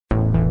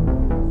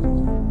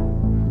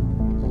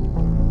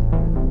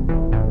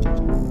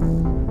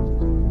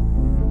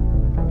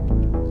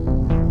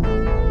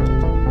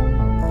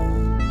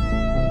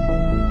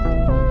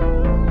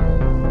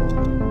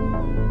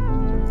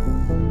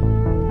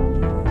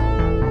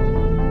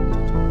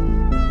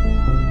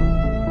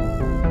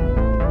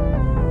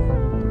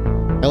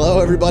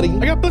everybody.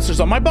 I got blisters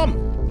on my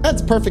bum.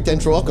 That's perfect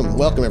intro.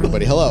 Welcome,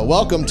 everybody. Hello.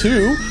 Welcome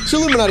to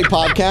Illuminati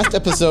Podcast,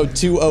 episode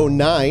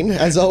 209.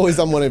 As always,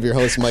 I'm one of your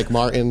hosts, Mike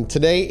Martin.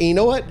 Today, you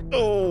know what?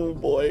 Oh,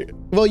 boy.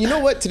 Well, you know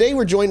what? Today,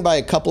 we're joined by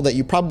a couple that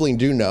you probably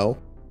do know.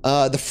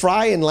 The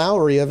Fry and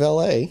Lowry of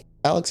L.A.,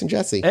 Alex and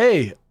Jesse.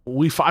 Hey,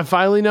 I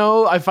finally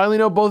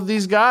know both of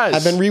these guys.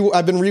 I've been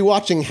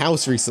rewatching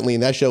House recently,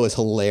 and that show is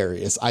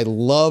hilarious. I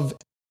love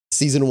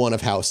season 1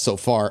 of House so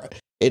far.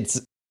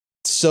 It's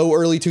so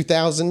early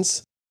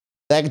 2000s.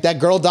 That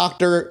girl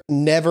doctor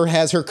never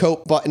has her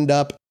coat buttoned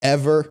up,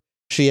 ever.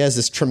 She has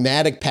this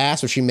traumatic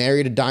past where she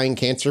married a dying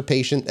cancer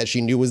patient that she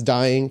knew was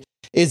dying.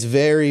 It's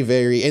very,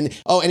 very... And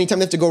anytime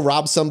they have to go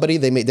rob somebody,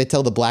 they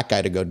tell the black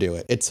guy to go do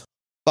it. It's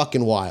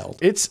fucking wild.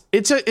 It's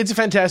a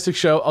fantastic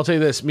show. I'll tell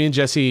you this. Me and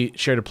Jesse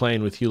shared a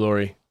plane with Hugh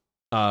Laurie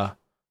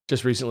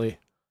just recently. It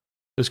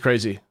was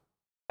crazy.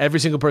 Every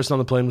single person on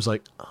the plane was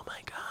like, oh my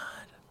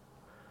God,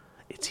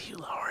 it's Hugh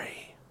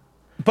Laurie.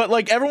 But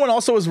like everyone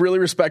also was really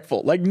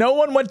respectful. Like no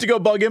one went to go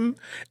bug him,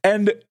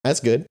 and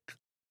that's good.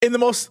 In the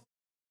most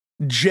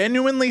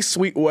genuinely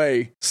sweet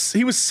way,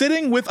 he was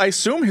sitting with, I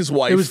assume, his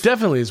wife. It was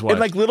definitely his wife in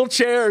like little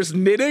chairs,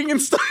 knitting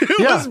and stuff. It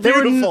was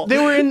beautiful. They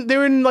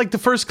were in like the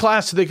first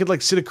class, so they could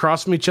like sit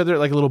across from each other at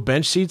like little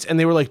bench seats, and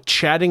they were like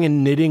chatting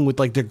and knitting with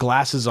like their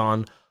glasses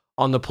on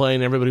the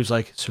plane. Everybody was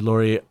like, "Sir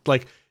Laurie,"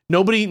 like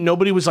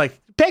nobody was like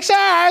pictures.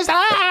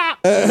 Ah!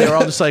 They were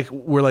all just like,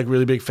 we're like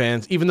really big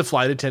fans. Even the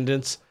flight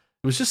attendants.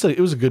 It was just it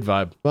was a good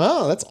vibe.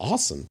 Wow, that's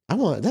awesome.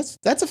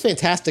 That's a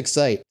fantastic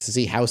sight to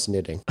see house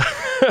knitting.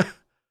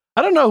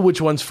 I don't know which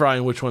one's Fry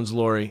and which one's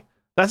Laurie.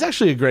 That's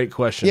actually a great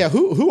question. Yeah,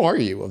 who are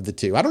you of the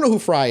two? I don't know who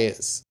Fry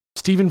is.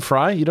 Stephen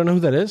Fry? You don't know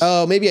who that is?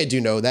 Oh, maybe I do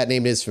know. That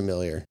name is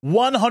familiar.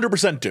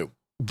 100% do.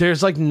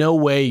 There's like no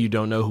way you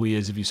don't know who he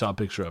is if you saw a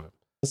picture of him.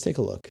 Let's take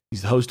a look.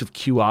 He's the host of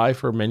QI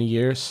for many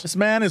years. This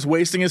man is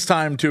wasting his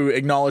time to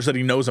acknowledge that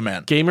he knows a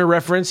man. Gamer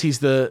reference. He's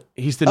the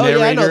narrator.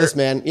 Yeah, I know this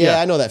man.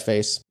 Yeah, I know that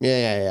face.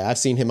 Yeah. I've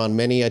seen him on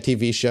many a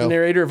TV show. The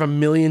narrator of a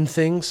million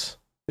things.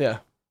 Yeah.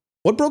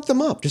 What broke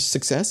them up? Just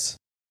success?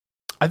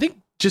 I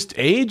think just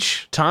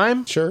age,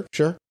 time. Sure.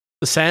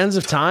 The sands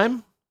of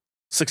time.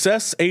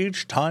 Success,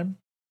 age, time.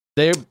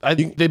 They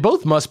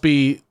both must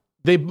be.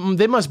 They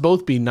must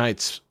both be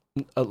knights.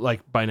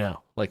 Like by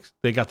now, like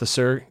they got the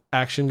Sir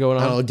action going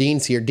on. Oh,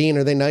 Dean's here. Dean,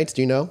 are they knights?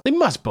 Do you know? They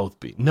must both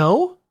be.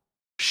 No,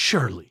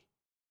 surely.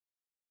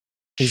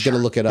 He's gonna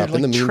look it up.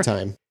 In the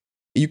meantime,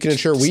 you can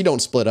ensure we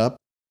don't split up.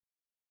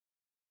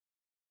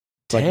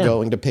 Like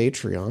going to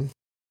Patreon.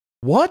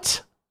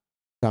 What?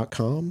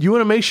 .com. You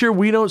want to make sure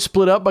we don't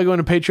split up by going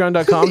to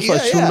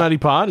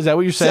patreon.com/TrueNuttyPod? Is that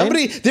what you're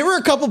saying? There were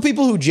a couple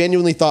people who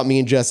genuinely thought me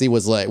and Jesse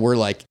were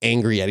like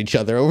angry at each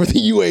other over the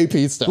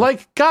UAP stuff.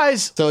 Like,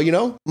 guys.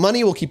 So,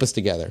 money will keep us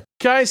together.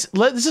 Guys,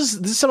 this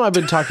is something I've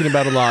been talking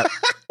about a lot.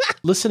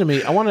 Listen to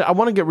me. I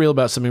want to get real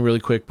about something really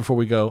quick before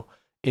we go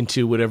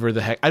into whatever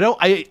the heck.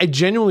 I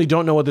genuinely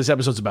don't know what this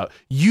episode's about.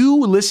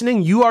 You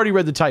listening, you already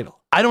read the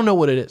title. I don't know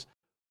what it is.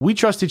 We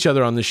trust each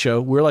other on this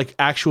show. We're like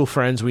actual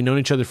friends. We've known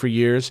each other for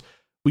years.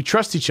 We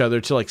trust each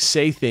other to like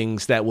say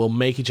things that will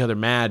make each other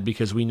mad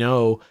because we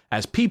know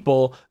as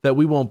people that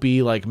we won't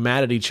be like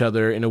mad at each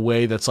other in a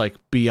way that's like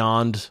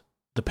beyond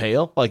the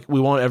pale. Like we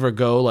won't ever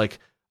go like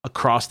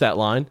across that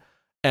line.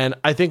 And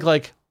I think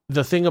like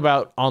the thing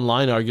about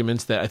online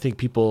arguments that I think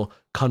people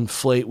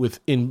conflate with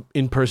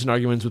in-person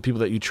arguments with people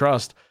that you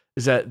trust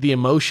is that the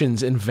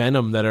emotions and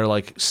venom that are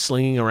like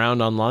slinging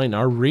around online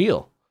are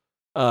real.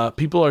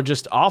 People are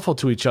just awful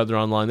to each other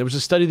online. There was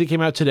a study that came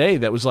out today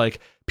that was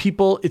like,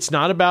 people, it's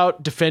not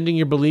about defending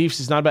your beliefs.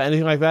 It's not about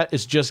anything like that.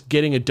 It's just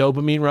getting a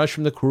dopamine rush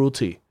from the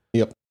cruelty.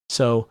 Yep.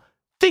 So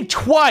think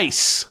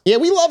twice. Yeah,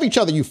 we love each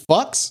other, you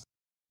fucks.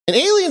 And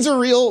aliens are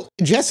real.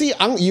 Jesse,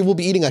 you will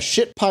be eating a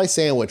shit pie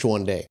sandwich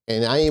one day,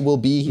 and I will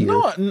be here.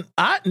 No,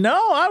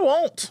 I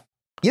won't.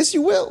 Yes,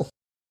 you will.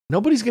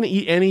 Nobody's going to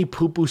eat any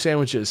poo-poo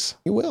sandwiches.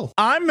 You will.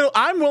 I'm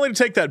willing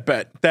to take that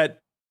bet that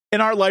in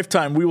our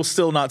lifetime, we will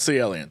still not see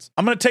aliens.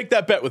 I'm going to take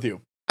that bet with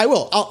you. I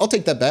will. I'll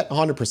take that bet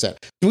 100%.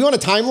 Do we want a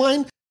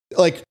timeline?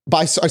 Like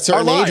by a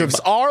certain age?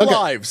 Our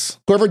lives.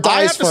 Whoever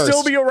dies first. I have to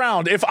still be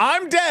around. If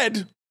I'm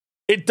dead,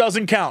 it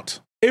doesn't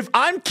count. If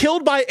I'm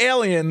killed by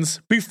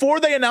aliens before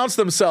they announce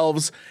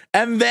themselves,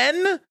 and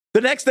then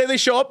the next day they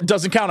show up,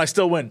 doesn't count. I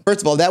still win.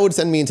 First of all, that would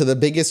send me into the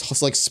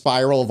biggest like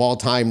spiral of all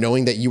time,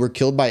 knowing that you were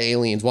killed by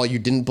aliens while you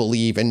didn't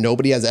believe and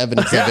nobody has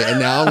evidence of it. And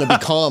now I'm going to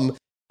become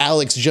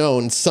Alex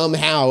Jones.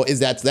 Somehow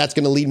that's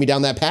going to lead me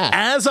down that path.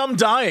 As I'm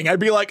dying, I'd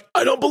be like,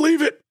 I don't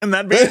believe it. And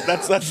that'd be it.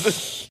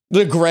 That's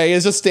the gray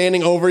is just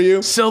standing over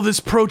you. Sell this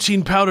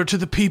protein powder to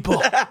the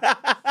people.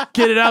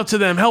 Get it out to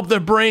them. Help their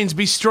brains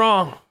be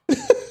strong.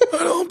 I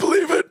don't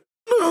believe it.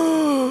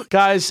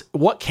 Guys,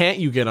 what can't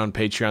you get on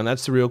Patreon?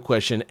 That's the real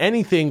question.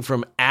 Anything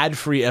from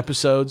ad-free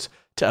episodes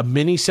to a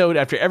mini-sode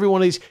after every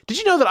one of these. Did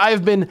you know that I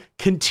have been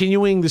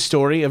continuing the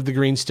story of the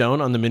Green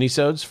Stone on the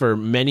mini-sodes for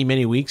many,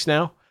 many weeks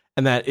now?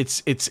 And that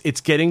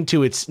it's getting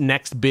to its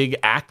next big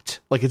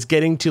act. Like it's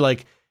getting to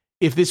like,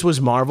 if this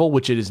was Marvel,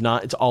 which it is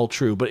not, it's all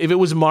true. But if it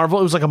was Marvel,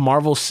 it was like a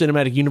Marvel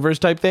Cinematic Universe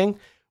type thing.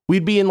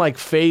 we'd be in like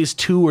phase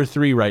 2 or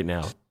 3 right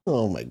now.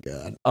 Oh my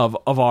God. Of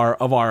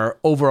our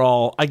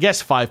overall, I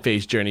guess,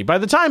 5-phase journey. By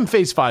the time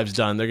phase 5's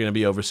done, they're going to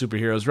be over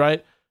superheroes,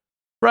 right?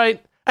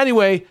 Right.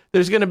 Anyway,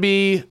 there's going to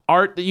be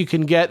art that you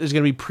can get. There's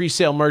going to be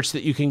pre-sale merch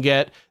that you can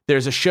get.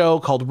 There's a show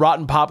called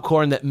Rotten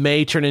Popcorn that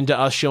may turn into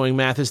us showing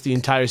Mathis the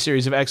entire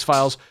series of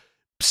X-Files.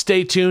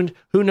 Stay tuned.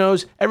 Who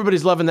knows?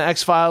 Everybody's loving the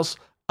X-Files.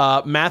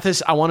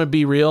 Mathis, I want to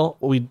be real.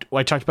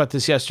 I talked about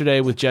this yesterday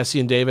with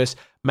Jesse and Davis.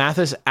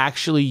 Mathis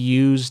actually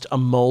used a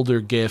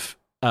Mulder gif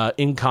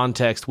in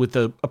context with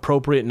the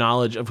appropriate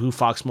knowledge of who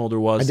Fox Mulder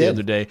was the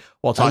other day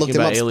while talking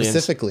about aliens.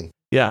 Specifically.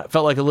 Yeah, it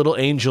felt like a little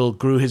angel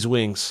grew his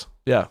wings.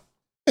 Yeah.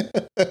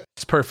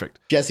 It's perfect.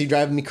 Jesse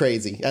driving me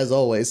crazy, as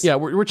always. Yeah,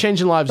 we're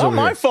changing lives over here.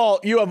 Not my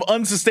fault you have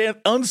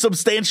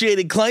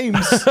unsubstantiated claims.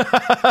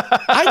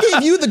 I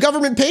gave you the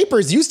government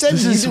papers. You said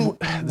this you is didn't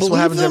what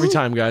happens them? every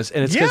time, guys.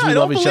 And it's because we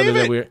love each other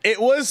that we're... It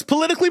was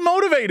politically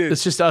motivated.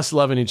 It's just us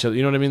loving each other.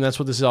 You know what I mean? That's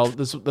what this is all.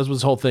 That's what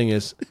this whole thing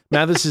is.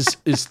 Mathis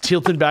is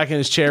tilted back in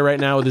his chair right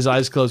now with his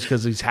eyes closed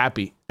because he's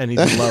happy and he's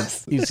in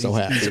love. He's so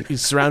happy.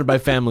 He's surrounded by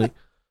family.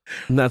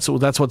 And that's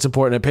what's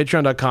important. At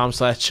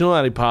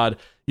patreon.com/chillingatipod,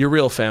 your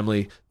real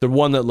family, the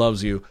one that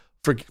loves you.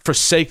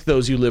 Forsake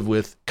those you live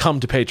with. Come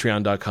to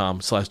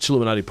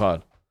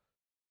patreon.com/chilluminatipod.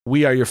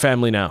 We are your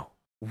family now.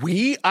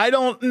 I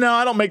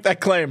don't make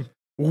that claim.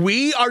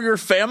 We are your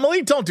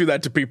family? Don't do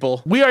that to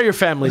people. We are your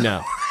family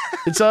now.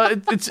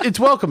 It's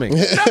welcoming.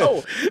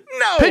 No.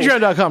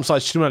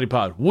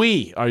 Patreon.com/chilluminatipod.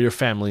 We are your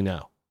family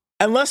now.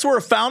 Unless we're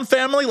a found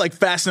family like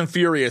Fast and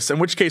Furious, in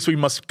which case we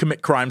must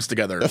commit crimes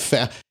together.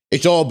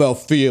 It's all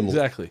about family.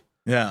 Exactly.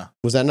 Yeah.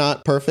 Was that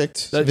not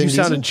perfect? You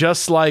sounded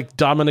just like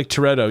Dominic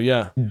Toretto,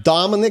 yeah.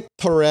 Dominic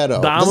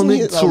Toretto.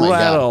 Dominic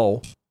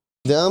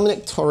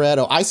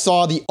Toretto. I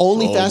saw the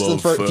only Fast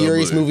and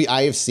Furious movie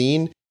I have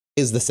seen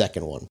is the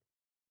second one.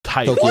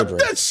 What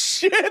the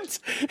shit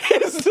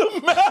is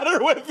the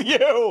matter with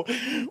you?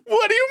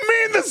 What do you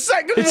mean the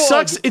second one? It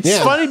sucks. It's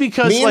funny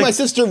because me and my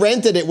sister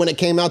rented it when it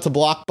came out to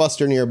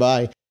Blockbuster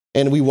nearby.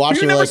 And we watched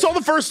it. You never saw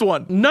the first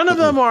one. None of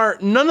them are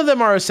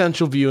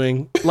essential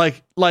viewing.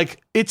 Like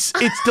it's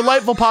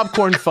delightful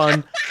popcorn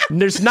fun.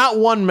 There's not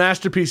one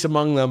masterpiece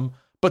among them,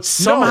 but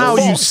somehow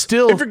you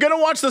still. If you're gonna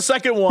watch the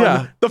second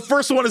one, the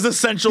first one is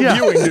essential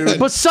viewing, dude.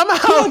 But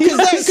somehow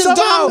because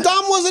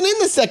Dom wasn't in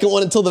the second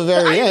one until the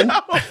very end.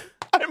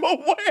 I'm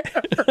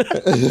aware.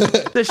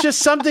 There's just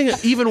something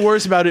even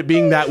worse about it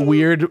being that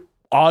weird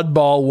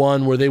oddball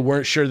one where they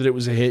weren't sure that it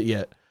was a hit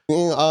yet.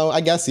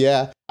 I guess,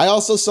 yeah. I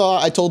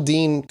told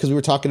Dean, because we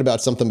were talking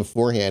about something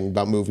beforehand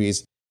about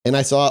movies, and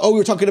I saw, we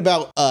were talking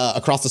about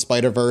Across the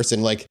Spider-Verse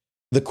and like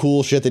the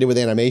cool shit they did with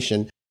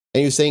animation. And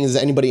he was saying, has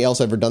anybody else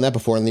ever done that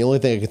before? And the only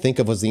thing I could think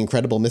of was The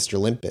Incredible Mr.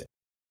 Limpet.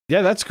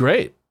 Yeah, that's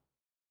great.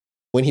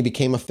 When he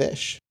became a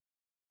fish.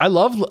 I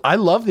love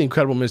The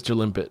Incredible Mr.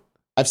 Limpet.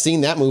 I've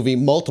seen that movie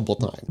multiple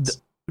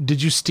times.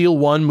 Did you steal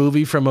one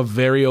movie from a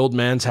very old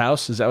man's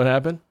house? Is that what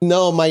happened?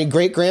 No, my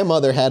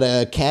great-grandmother had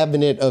a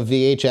cabinet of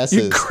VHSs.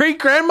 Your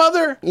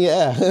great-grandmother?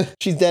 Yeah.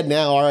 She's dead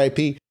now,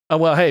 R.I.P. Oh,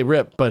 well, hey,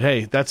 rip. But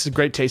hey, that's a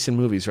great taste in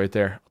movies right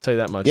there. I'll tell you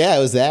that much. Yeah, it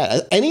was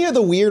that. Any of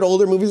the weird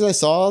older movies I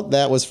saw,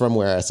 that was from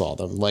where I saw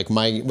them. Like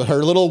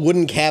her little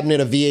wooden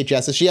cabinet of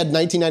VHSs. She had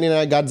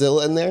 1999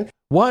 Godzilla in there.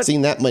 What?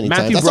 Seen that many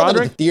Matthew times. I saw that in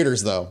Broderick? the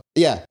theaters, though.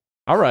 Yeah.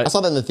 All right. I saw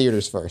that in the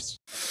theaters first.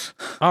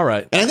 All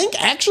right. And I think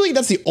actually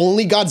that's the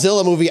only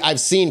Godzilla movie I've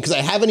seen because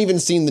I haven't even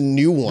seen the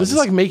new ones. This is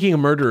like Making a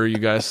Murderer, you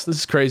guys. This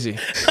is crazy.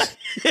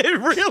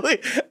 It really,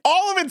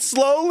 all of it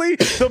slowly,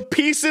 the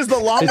pieces, the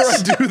longer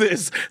I do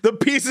this, the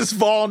pieces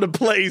fall into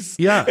place.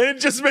 Yeah. And it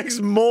just makes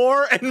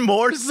more and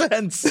more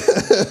sense.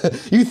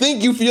 You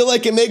think you feel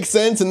like it makes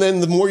sense, and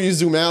then the more you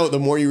zoom out, the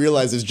more you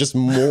realize there's just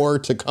more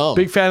to come.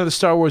 Big fan of the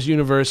Star Wars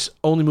universe.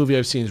 Only movie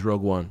I've seen is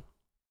Rogue One.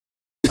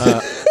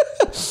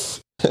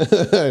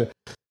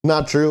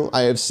 Not true.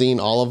 I have seen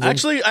all of them.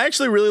 Actually, I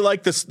actually really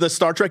like the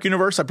Star Trek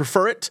universe. I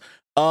prefer it.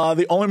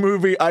 The only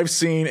movie I've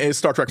seen is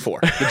Star Trek 4,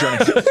 The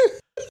Journey.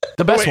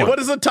 The best one. What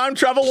is the time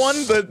travel one?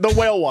 The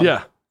whale one.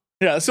 Yeah.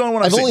 Yeah, that's the only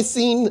one I've only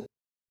seen.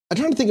 I'm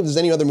trying to think if there's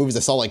any other movies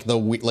I saw like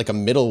a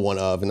middle one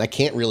of, and I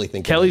can't really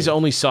think. Kelly's of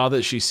only Saw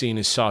that she's seen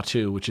is Saw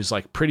 2, which is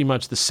like pretty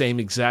much the same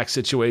exact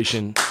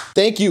situation.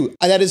 Thank you.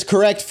 That is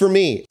correct for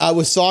me. I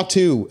was Saw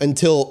 2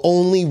 until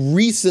only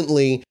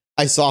recently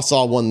I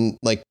saw 1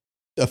 like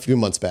a few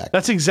months back.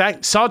 That's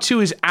exact. Saw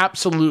 2 is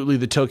absolutely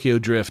the Tokyo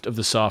Drift of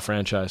the Saw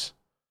franchise.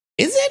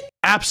 Is it?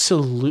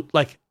 Absolute.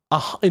 Like,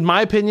 in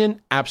my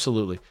opinion,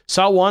 absolutely.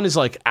 Saw 1 is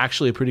like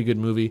actually a pretty good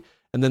movie.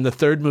 And then the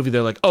third movie,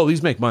 they're like, oh,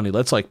 these make money.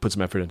 Let's like put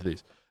some effort into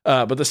these.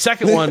 But the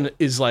second one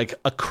is like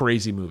a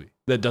crazy movie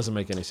that doesn't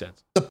make any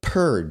sense. The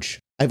Purge.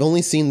 I've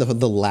only seen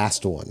the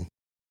last one.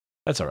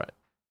 That's all right.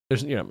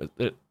 There's,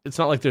 it's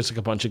not like there's like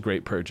a bunch of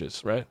great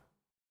purges, right?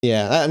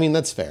 Yeah, I mean,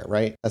 that's fair,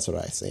 right? That's what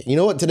I say. You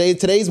know what?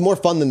 Today's more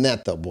fun than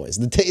that, though, boys.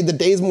 The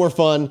day's more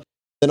fun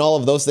than all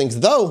of those things.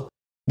 Though,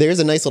 there's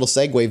a nice little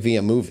segue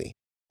via movie.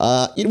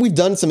 We've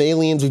done some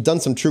aliens. We've done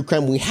some true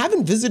crime. We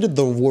haven't visited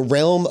the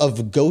realm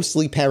of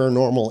ghostly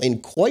paranormal in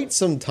quite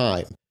some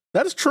time.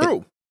 That is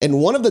true. And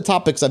one of the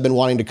topics I've been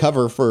wanting to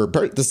cover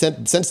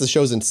since the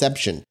show's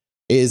inception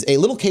is a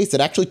little case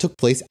that actually took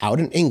place out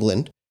in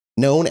England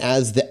known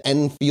as the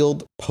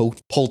Enfield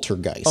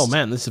Poltergeist. Oh,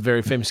 man, this is a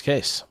very famous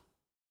case.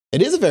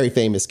 It is a very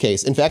famous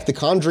case. In fact, The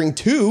Conjuring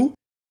 2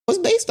 was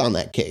based on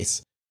that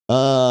case.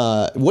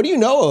 What do you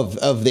know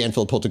of the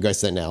Enfield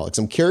Poltergeist then, Alex?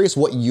 I'm curious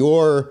what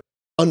your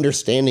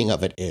understanding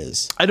of it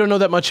is. I don't know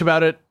that much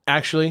about it,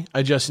 actually.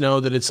 I just know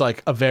that it's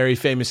like a very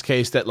famous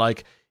case that,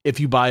 like, if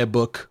you buy a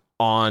book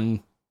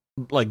on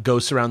like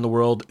ghosts around the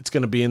world, it's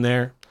going to be in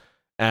there.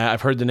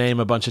 I've heard the name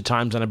a bunch of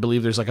times, and I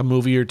believe there's like a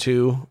movie or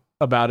two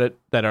about it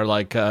that are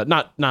like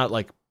not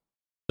like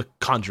The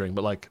Conjuring,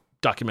 but like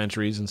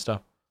documentaries and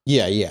stuff.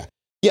 Yeah.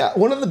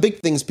 One of the big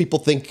things people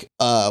think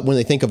when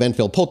they think of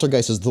Enfield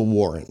Poltergeist is the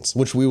Warrens,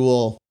 which we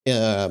will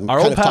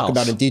talk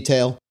about in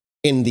detail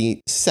in the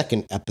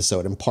second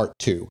episode in part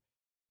 2.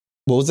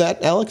 What was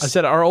that, Alex? I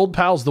said our old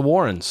pals, the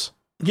Warrens.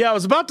 Yeah, I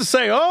was about to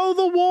say,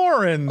 the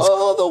Warrens.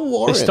 Oh, the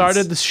Warrens. They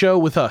started the show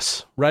with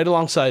us, right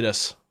alongside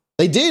us.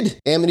 They did.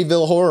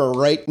 Amityville Horror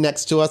right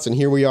next to us, and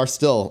here we are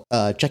still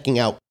checking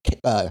out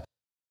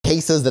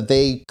cases that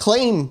they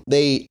claim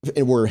they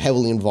were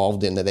heavily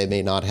involved in that they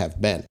may not have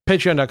been.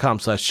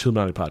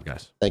 Patreon.com/Chilluminati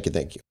Podcast. Thank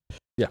you.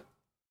 Yeah.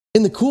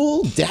 In the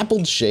cool,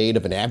 dappled shade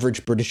of an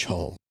average British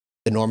home,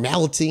 their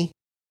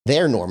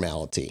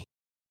normality,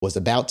 was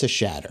about to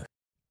shatter.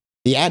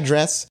 The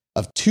address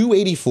of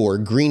 284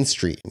 Green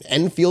Street in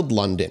Enfield,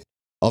 London,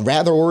 a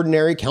rather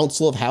ordinary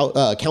council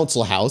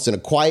house in a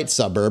quiet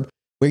suburb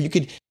where you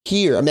could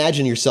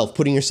imagine yourself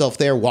putting yourself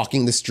there,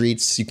 walking the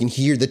streets. You can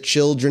hear the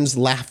children's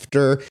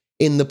laughter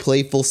in the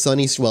playful,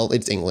 sunny,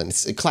 it's England,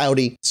 it's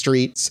cloudy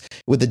streets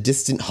with a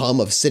distant hum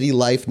of city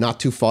life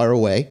not too far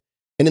away.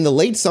 And in the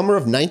late summer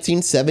of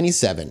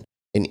 1977,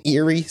 an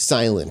eerie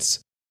silence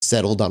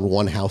settled on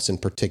one house in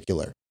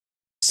particular.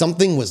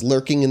 Something was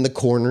lurking in the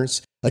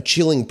corners, a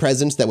chilling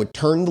presence that would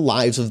turn the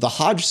lives of the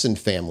Hodgson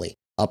family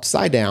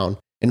upside down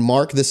and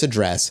mark this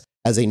address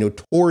as a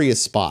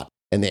notorious spot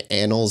in the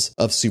annals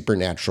of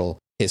supernatural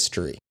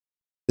history.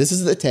 This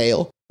is the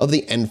tale of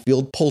the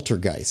Enfield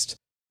Poltergeist,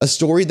 a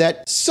story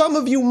that some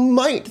of you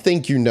might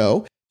think you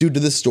know due to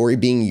the story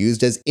being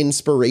used as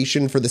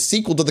inspiration for the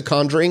sequel to The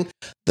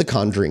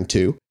Conjuring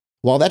 2.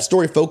 While that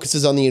story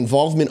focuses on the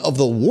involvement of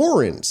the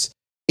Warrens,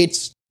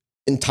 it's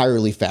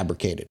entirely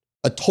fabricated,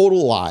 a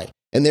total lie,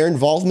 and their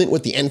involvement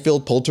with the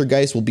Enfield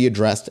Poltergeist will be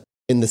addressed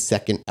in the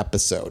second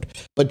episode.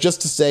 But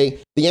just to say,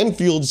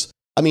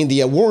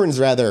 the Warrens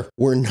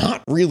were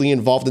not really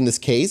involved in this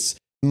case,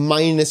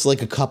 minus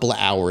like a couple of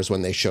hours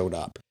when they showed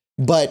up.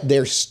 But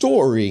their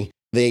story,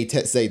 they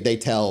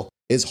tell,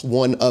 is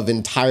one of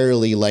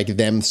entirely like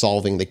them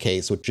solving the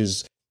case, which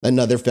is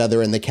another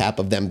feather in the cap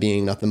of them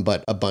being nothing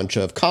but a bunch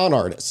of con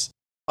artists.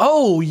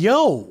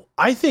 Oh,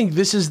 I think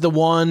this is the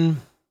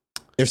one.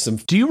 There's some.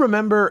 Do you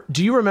remember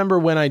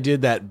when I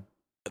did that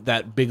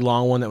big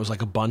long one that was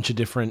like a bunch of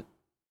different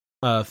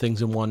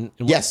things in one?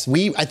 Yes,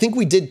 I think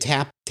we did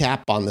tap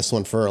on this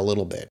one for a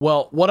little bit.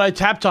 Well, what I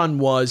tapped on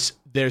was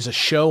there's a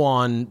show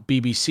on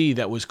BBC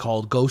that was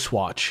called Ghost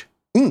Watch.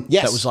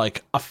 Yes. That was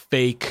like a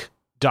fake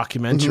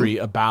documentary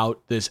about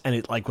this, and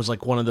it like was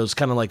like one of those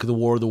kind of like the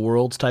War of the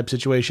Worlds type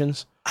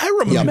situations. I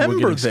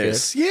remember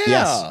this. Yeah.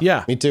 Yes.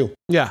 Yeah. Me too.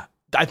 Yeah.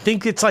 I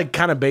think it's like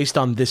kind of based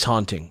on this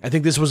haunting. I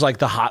think this was like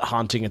the hot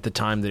haunting at the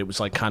time that it was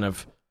like kind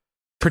of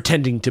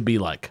pretending to be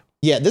like.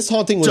 Yeah, this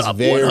haunting was top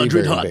very 100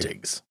 very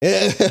hauntings.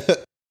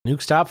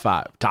 Nuke's top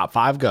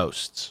five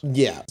ghosts.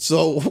 Yeah.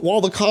 So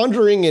while The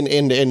Conjuring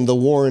and the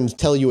Warrens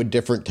tell you a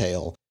different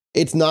tale,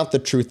 it's not the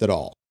truth at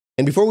all.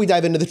 And before we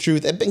dive into the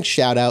truth, a big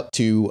shout out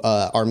to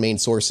our main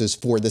sources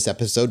for this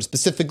episode,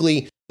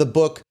 specifically the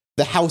book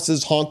The House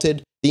is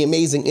Haunted, the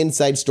amazing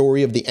inside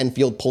story of the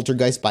Enfield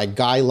Poltergeist by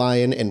Guy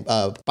Lyon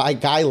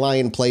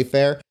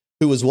Playfair,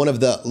 who was one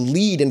of the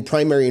lead and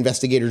primary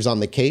investigators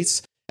on the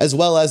case, as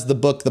well as the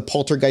book The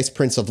Poltergeist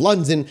Prince of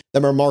London,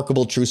 the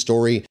remarkable true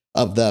story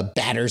of the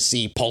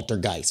Battersea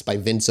Poltergeist by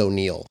Vince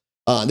O'Neill.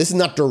 This is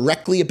not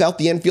directly about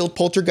the Enfield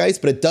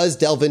Poltergeist, but it does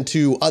delve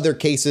into other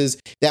cases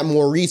that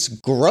Maurice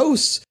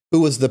Grosse,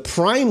 who was the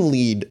prime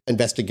lead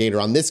investigator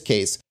on this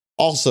case,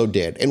 also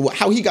did. And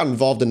how he got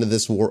involved into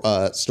this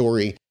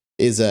story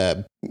is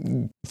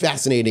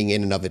fascinating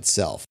in and of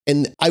itself.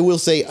 And I will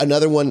say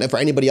another one, for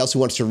anybody else who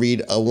wants to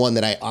read one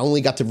that I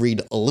only got to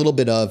read a little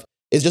bit of,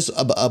 is just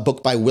a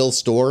book by Will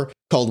Storr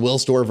called Will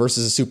Storr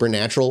versus the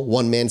Supernatural,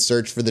 One Man's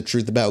Search for the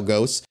Truth About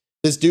Ghosts.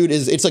 This dude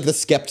it's like the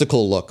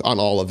skeptical look on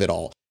all of it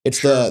all.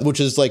 It's which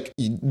is like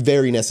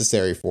very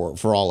necessary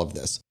for all of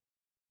this.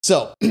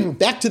 So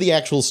back to the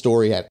actual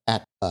story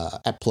at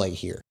play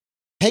here.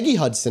 Peggy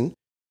Hodgson,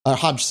 a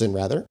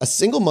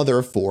single mother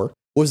of 4,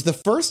 was the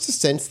first to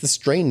sense the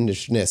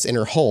strangeness in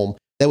her home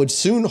that would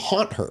soon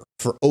haunt her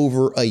for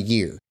over a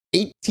year,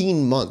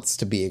 18 months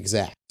to be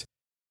exact.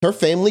 Her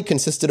family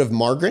consisted of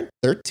Margaret,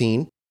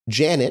 13,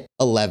 Janet,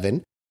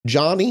 11,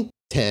 Johnny,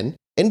 10,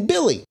 and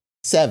Billy,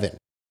 7.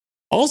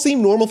 All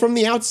seemed normal from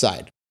the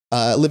outside,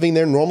 living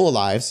their normal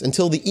lives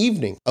until the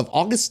evening of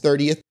August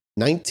 30th,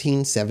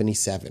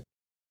 1977.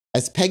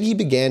 As Peggy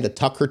began to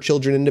tuck her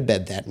children into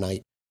bed that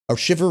night, a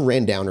shiver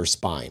ran down her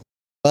spine.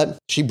 But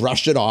she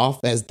brushed it off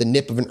as the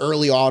nip of an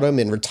early autumn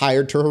and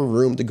retired to her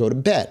room to go to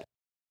bed.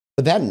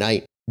 But that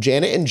night,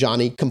 Janet and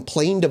Johnny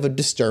complained of a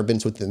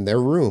disturbance within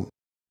their room.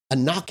 A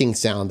knocking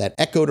sound that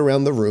echoed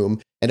around the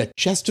room and a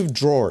chest of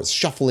drawers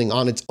shuffling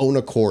on its own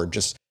accord,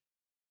 just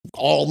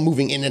all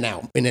moving in and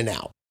out, in and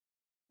out.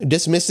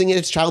 Dismissing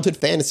its childhood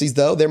fantasies,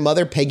 though, their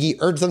mother, Peggy,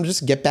 urged them to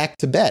just get back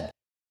to bed.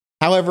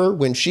 However,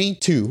 when she,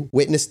 too,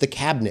 witnessed the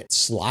cabinet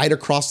slide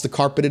across the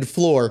carpeted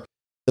floor,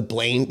 the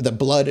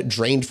blood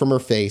drained from her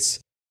face,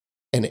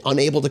 and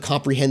unable to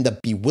comprehend the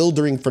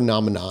bewildering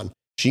phenomenon,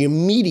 she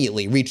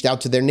immediately reached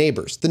out to their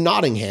neighbors, the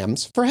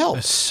Nottinghams, for help.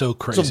 That's so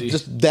crazy. So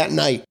just that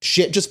night,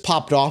 shit just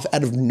popped off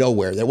out of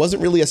nowhere. There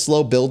wasn't really a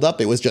slow buildup.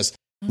 It was just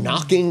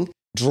knocking,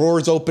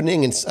 drawers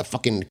opening, and a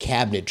fucking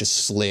cabinet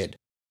just slid.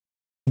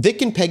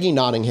 Vic and Peggy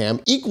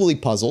Nottingham, equally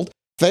puzzled,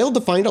 failed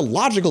to find a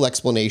logical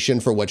explanation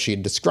for what she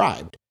had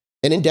described.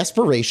 And in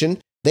desperation,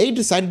 they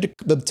decided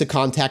to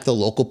contact the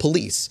local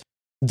police.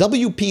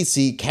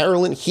 WPC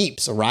Carolyn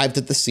Heaps arrived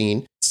at the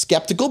scene,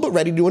 skeptical but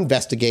ready to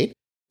investigate,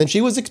 and she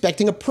was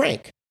expecting a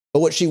prank. But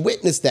what she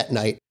witnessed that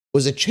night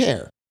was a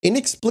chair,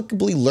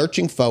 inexplicably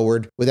lurching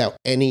forward without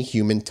any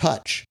human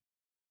touch.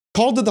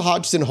 Called to the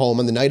Hodgson home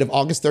on the night of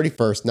August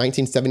 31st,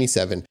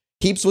 1977,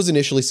 Heaps was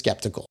initially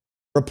skeptical.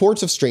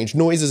 Reports of strange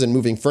noises and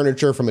moving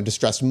furniture from a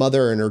distressed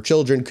mother and her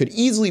children could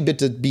easily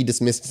be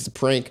dismissed as a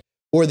prank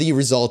or the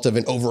result of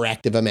an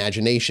overactive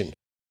imagination.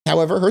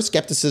 However, her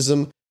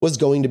skepticism was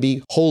going to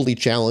be wholly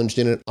challenged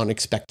in an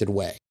unexpected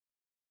way.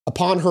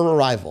 Upon her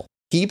arrival,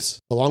 Heaps,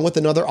 along with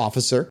another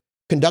officer,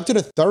 conducted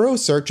a thorough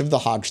search of the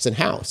Hodgson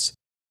house.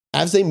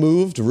 As they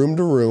moved room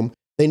to room,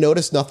 they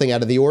noticed nothing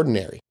out of the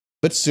ordinary.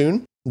 But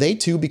soon, they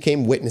too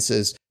became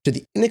witnesses to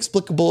the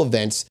inexplicable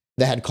events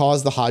that had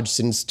caused the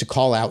Hodgsons to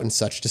call out in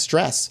such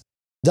distress.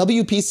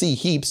 WPC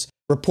Heaps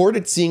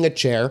reported seeing a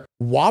chair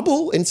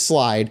wobble and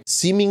slide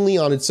seemingly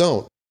on its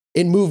own.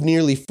 It moved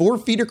nearly 4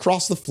 feet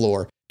across the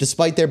floor,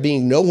 despite there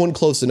being no one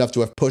close enough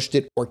to have pushed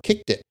it or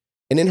kicked it.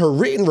 And in her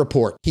written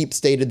report, Heaps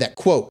stated that,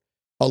 quote,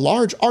 a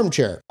large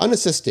armchair,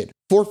 unassisted,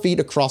 4 feet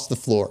across the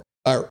floor,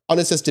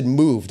 unassisted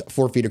moved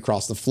 4 feet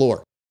across the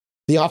floor.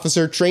 The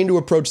officer, trained to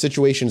approach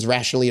situations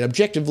rationally and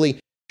objectively,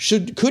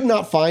 could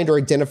not find or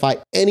identify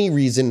any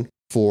reason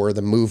for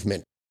the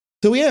movement.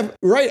 So we have,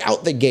 right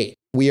out the gate,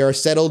 we are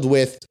settled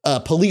with a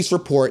police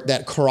report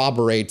that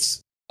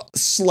corroborates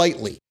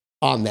slightly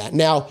on that.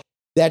 Now,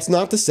 that's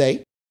not to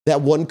say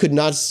that one could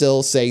not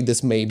still say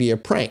this may be a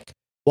prank.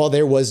 While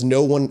there was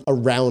no one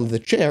around the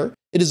chair,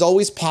 it is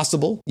always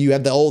possible. You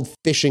have the old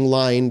fishing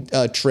line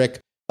trick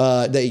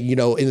that, you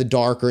know, in the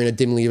dark or in a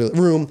dimly lit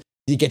room,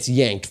 it gets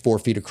yanked 4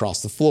 feet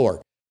across the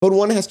floor. But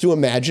one has to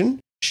imagine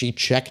she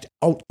checked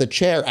out the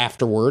chair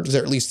afterwards, or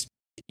at least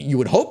you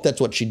would hope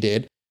that's what she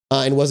did,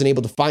 and wasn't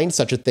able to find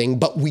such a thing.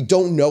 But we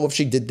don't know if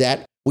she did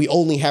that. We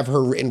only have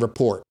her written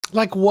report.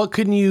 Like, what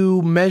can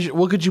you measure?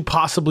 What could you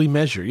possibly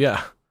measure?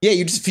 Yeah. Yeah,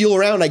 you just feel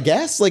around, I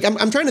guess. Like,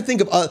 I'm trying to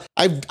think of,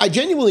 I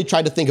genuinely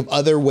tried to think of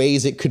other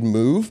ways it could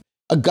move.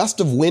 A gust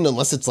of wind,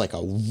 unless it's like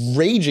a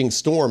raging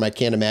storm, I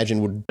can't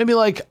imagine would. Maybe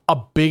like a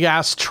big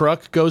ass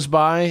truck goes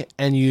by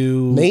and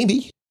you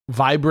maybe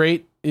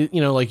vibrate,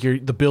 you know, like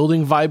the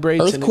building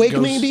vibrates. Earthquake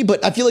maybe,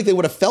 but I feel like they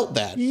would have felt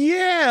that.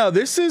 Yeah,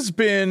 there's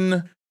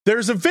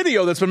a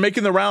video that's been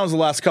making the rounds the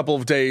last couple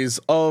of days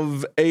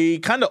of a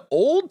kind of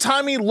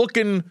old-timey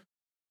looking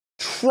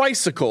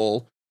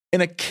tricycle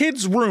in a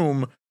kid's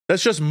room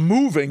that's just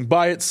moving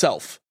by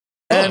itself.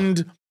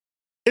 And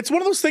it's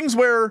one of those things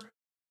where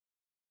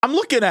I'm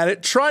looking at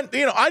it,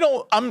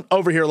 I'm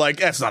over here like,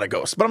 that's not a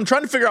ghost, but I'm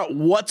trying to figure out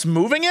what's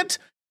moving it.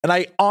 And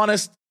I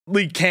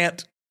honestly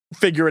can't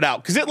figure it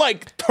out because it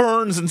like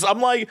turns and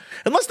I'm like,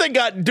 unless they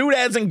got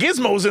doodads and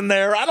gizmos in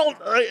there, I don't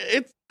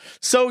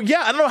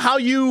know how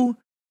you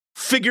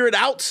figure it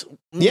out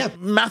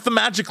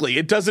mathematically.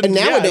 It doesn't. And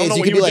nowadays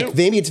you could be like,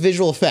 maybe it's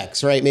visual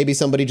effects, right? Maybe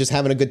somebody just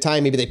having a good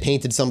time. Maybe they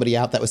painted somebody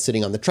out that was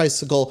sitting on the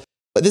tricycle.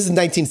 But this is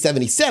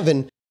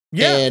 1977.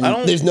 Yeah,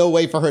 and there's no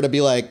way for her to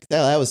be like,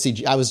 oh, that was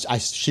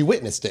CG. She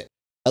witnessed it.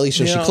 At least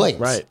so she claims.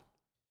 Right.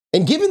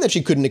 And given that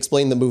she couldn't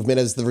explain the movement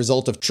as the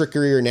result of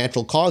trickery or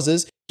natural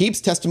causes, Heaps'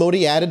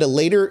 testimony added a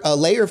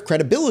layer of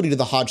credibility to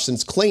the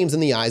Hodgsons' claims in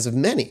the eyes of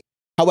many.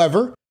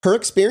 However, her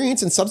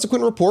experience and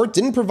subsequent report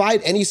didn't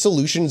provide any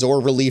solutions or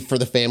relief for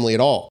the family at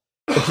all.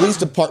 The police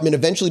department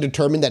eventually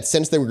determined that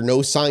since there were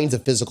no signs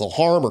of physical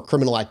harm or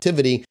criminal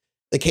activity,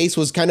 the case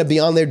was kind of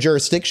beyond their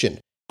jurisdiction.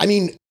 I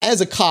mean,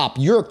 as a cop,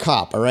 you're a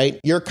cop, all right?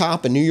 You're a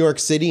cop in New York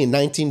City in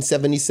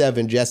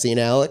 1977, Jesse and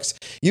Alex.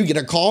 You get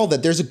a call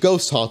that there's a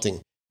ghost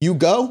haunting. You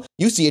go,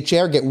 you see a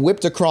chair get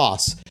whipped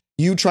across.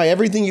 You try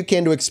everything you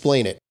can to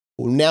explain it.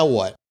 Now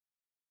what?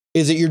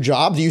 Is it your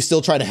job? Do you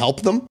still try to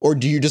help them? Or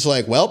do you just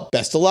like, well,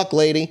 best of luck,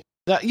 lady?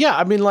 Yeah,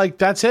 I mean, like,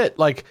 that's it.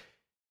 Like,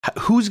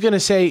 who's going to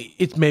say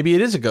maybe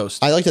it is a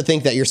ghost? I like to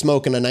think that you're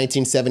smoking a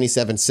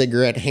 1977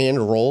 cigarette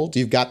hand rolled.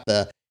 You've got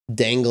the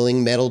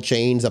dangling metal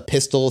chains, a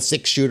pistol,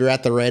 6-shooter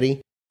at the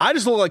ready. I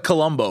just look like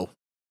Columbo.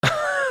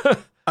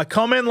 I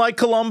come in like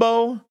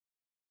Columbo.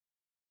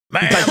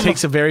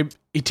 Ma'am,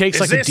 he takes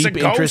like a deep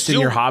interest in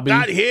your hobby.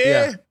 Not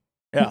here.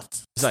 Yeah.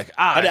 He's like,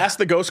 I'd ask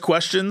the ghost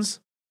questions.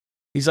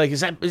 He's like,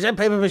 is that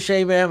paper mache,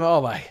 ma'am?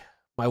 Oh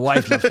my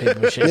wife loves paper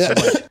mache so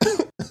much.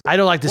 I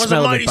don't like the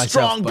smell of it myself. Was a mighty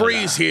strong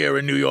breeze here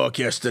in New York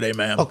yesterday,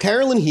 ma'am. Oh,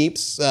 Carolyn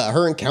Heaps,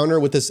 her encounter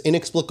with this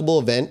inexplicable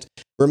event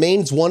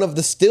remains one of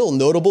the still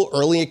notable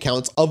early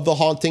accounts of the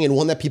haunting, and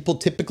one that people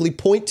typically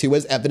point to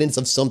as evidence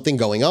of something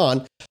going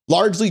on,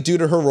 largely due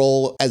to her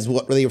role as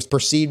what really was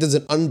perceived as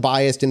an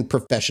unbiased and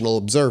professional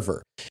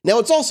observer. Now,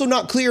 it's also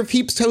not clear if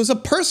Heaps was a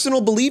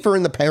personal believer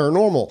in the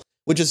paranormal,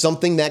 which is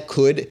something that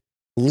could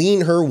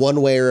lean her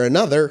one way or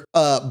another,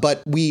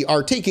 but we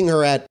are taking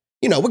her at,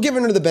 we're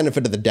giving her the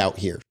benefit of the doubt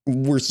here.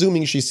 We're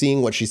assuming she's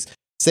seeing what she's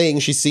saying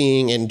she's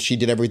seeing, and she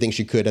did everything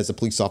she could as a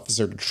police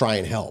officer to try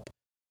and help.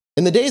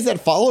 And the days that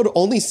followed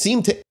only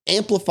seemed to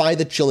amplify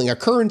the chilling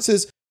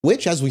occurrences,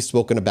 which, as we've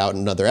spoken about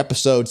in other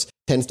episodes,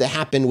 tends to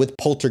happen with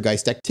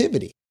poltergeist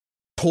activity.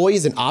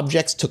 Toys and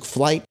objects took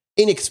flight,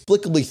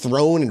 inexplicably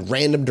thrown in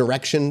random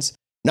directions.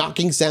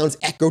 Knocking sounds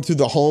echoed through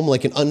the home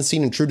like an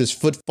unseen intruder's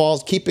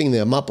footfalls, keeping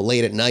them up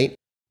late at night.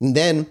 And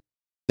then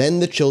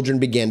the children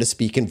began to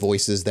speak in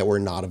voices that were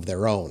not of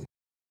their own.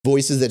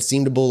 Voices that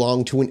seemed to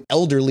belong to an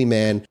elderly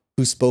man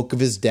who spoke of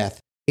his death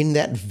in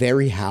that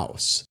very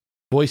house.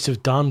 Voice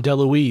of Dom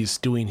DeLuise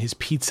doing his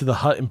Pizza the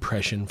Hut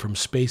impression from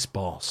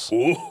Spaceballs.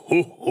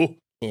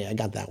 Yeah, I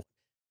got that one.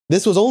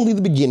 This was only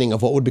the beginning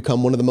of what would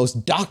become one of the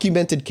most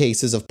documented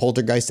cases of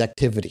poltergeist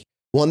activity.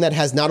 One that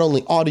has not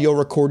only audio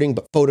recording,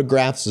 but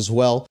photographs as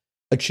well.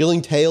 A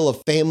chilling tale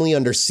of family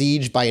under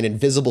siege by an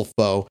invisible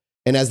foe.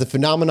 And as the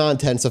phenomenon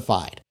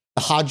intensified,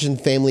 the Hodgson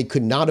family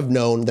could not have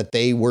known that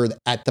they were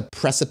at the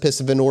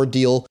precipice of an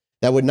ordeal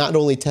that would not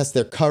only test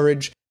their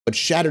courage, but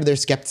shatter their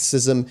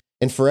skepticism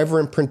and forever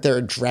imprint their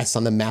address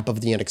on the map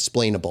of the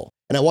unexplainable.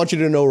 And I want you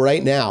to know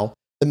right now,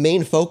 the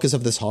main focus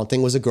of this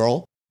haunting was a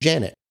girl,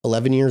 Janet,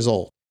 11 years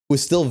old, who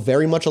is still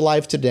very much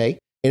alive today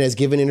and has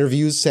given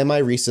interviews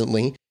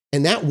semi-recently.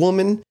 And that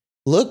woman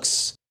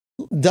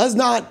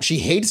she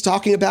hates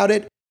talking about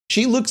it.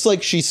 She looks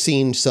like she's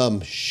seen some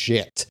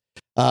shit.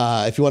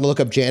 If you want to look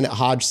up Janet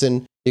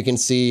Hodgson, you can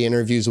see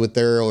interviews with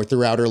her or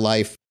throughout her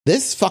life.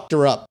 This fucked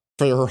her up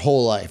for her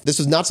whole life. This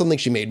was not something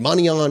she made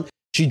money on.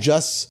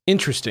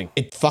 Interesting.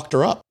 It fucked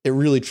her up. It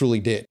really, truly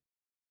did.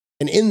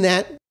 And in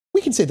that,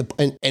 we can say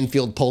the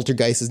Enfield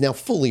poltergeist is now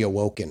fully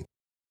awoken.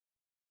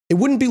 It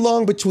wouldn't be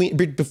long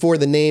before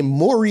the name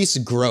Maurice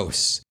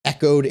Grosse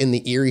echoed in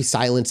the eerie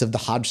silence of the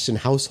Hodgson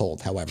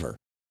household, however.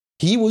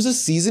 He was a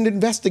seasoned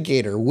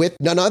investigator with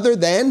none other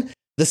than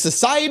the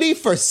Society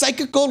for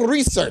Psychical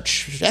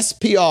Research,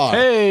 SPR.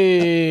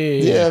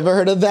 Hey! You ever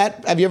heard of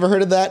that? Have you ever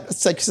heard of that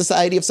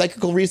Society of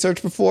Psychical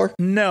Research before?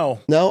 No.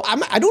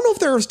 I don't know if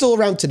they're still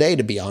around today,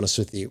 to be honest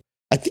with you.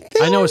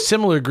 I know a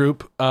similar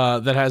group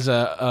that has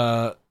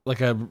a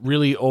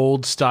really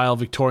old style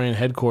Victorian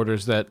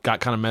headquarters that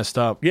got kind of messed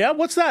up. Yeah,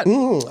 what's that?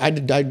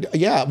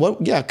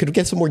 Could we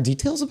get some more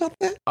details about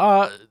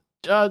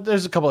that?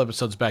 There's a couple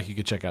episodes back you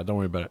could check out. Don't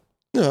worry about it.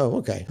 Oh,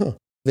 okay. Huh.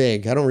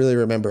 Vague. I don't really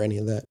remember any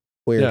of that.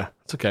 Weird. Yeah,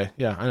 it's okay.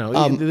 Yeah, I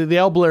know. They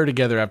all blur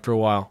together after a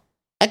while.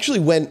 Actually,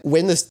 when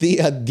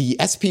the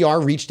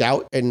SPR reached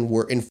out and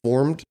were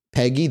informed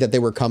Peggy that they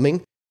were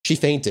coming, she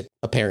fainted,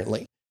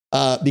 apparently,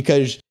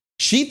 because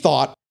she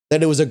thought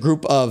that it was a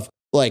group of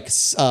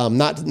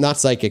not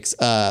psychics,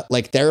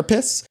 like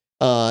therapists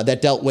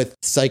that dealt with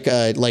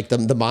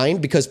the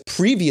mind, because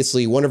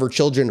previously one of her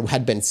children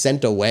had been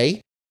sent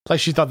away. Like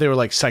she thought they were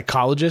like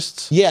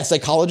psychologists? Yeah,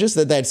 psychologists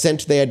that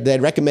they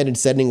had recommended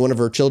sending one of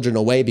her children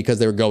away because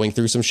they were going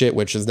through some shit,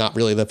 which is not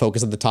really the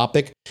focus of the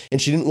topic.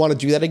 And she didn't want to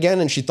do that again,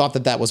 and she thought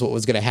that was what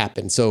was going to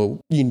happen. So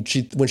when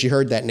she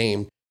heard that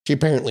name, she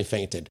apparently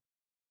fainted.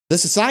 The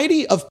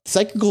Society of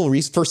Psychical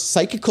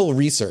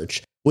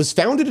Research was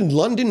founded in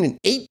London in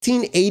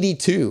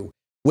 1882,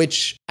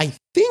 which I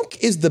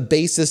think is the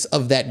basis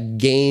of that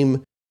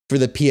game for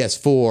the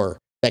PS4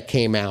 that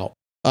came out.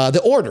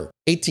 The Order,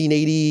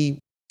 1882.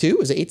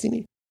 Is it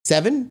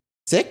 1887?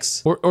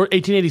 6? Or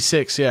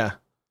 1886, yeah.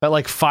 That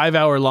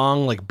 5-hour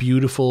long,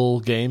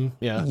 beautiful game.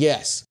 Yeah.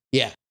 Yes.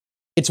 Yeah.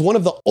 It's one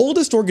of the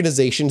oldest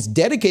organizations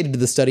dedicated to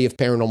the study of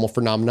paranormal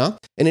phenomena,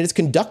 and it has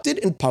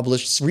conducted and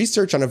published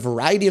research on a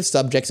variety of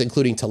subjects,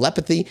 including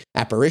telepathy,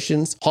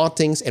 apparitions,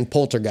 hauntings, and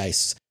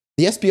poltergeists.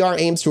 The SPR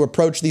aims to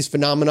approach these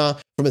phenomena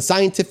from a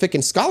scientific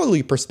and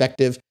scholarly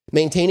perspective,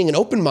 maintaining an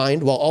open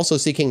mind while also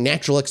seeking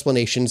natural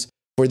explanations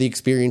for the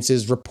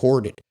experiences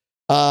reported.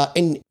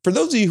 And for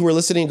those of you who are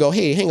listening and go,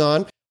 hey, hang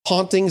on,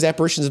 hauntings,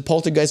 apparitions, and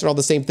poltergeists are all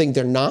the same thing.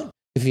 They're not.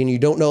 If you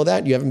don't know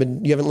that, you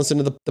haven't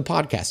listened to the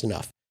podcast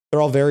enough. They're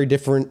all very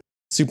different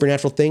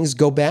supernatural things.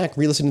 Go back,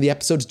 re-listen to the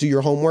episodes, do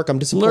your homework. I'm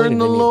disappointed. Learn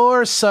the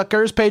lore,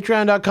 suckers.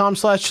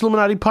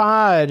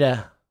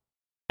 Patreon.com/Illuminati-pod.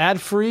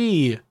 Ad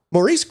free.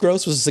 Maurice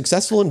Grosse was a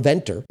successful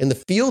inventor in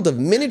the field of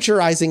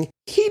miniaturizing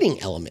heating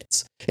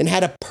elements and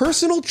had a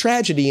personal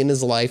tragedy in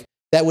his life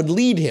that would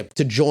lead him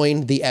to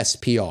join the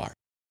SPR.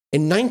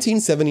 In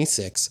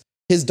 1976,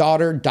 his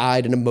daughter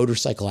died in a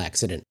motorcycle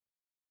accident.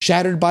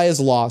 Shattered by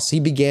his loss, he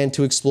began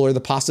to explore the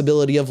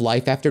possibility of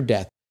life after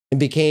death and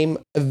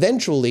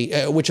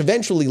which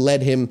eventually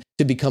led him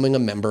to becoming a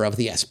member of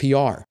the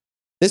SPR.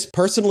 This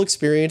personal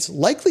experience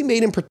likely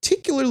made him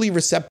particularly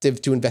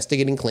receptive to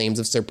investigating claims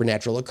of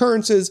supernatural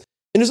occurrences,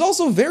 and is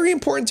also very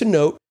important to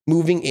note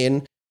moving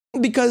in,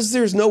 because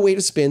there's no way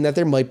to spin that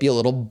there might be a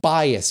little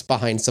bias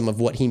behind some of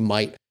what he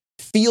might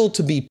feel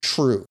to be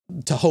true,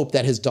 to hope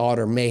that his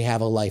daughter may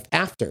have a life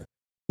after.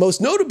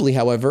 Most notably,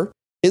 however,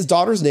 his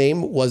daughter's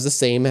name was the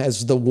same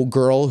as the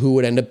girl who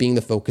would end up being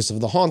the focus of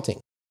the haunting.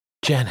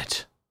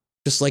 Janet.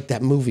 Just like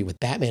that movie with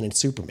Batman and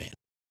Superman.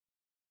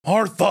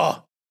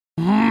 Martha!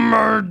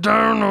 Murder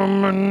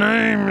on my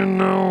name, you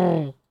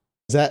know.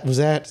 Who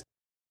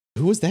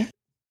was that?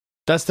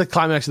 That's the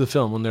climax of the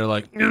film when they're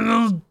like, How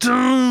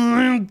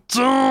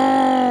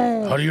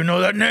do you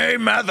know that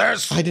name,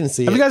 Mathis? I didn't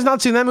see have it. you guys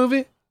not seen that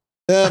movie?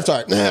 I'm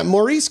sorry.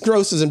 Maurice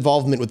Gross's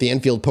involvement with the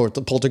Enfield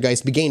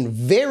poltergeist began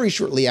very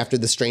shortly after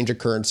the strange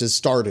occurrences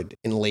started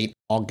in late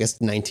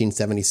August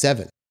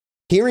 1977.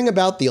 Hearing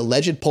about the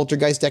alleged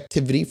poltergeist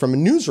activity from a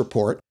news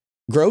report,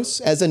 Gross,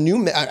 as a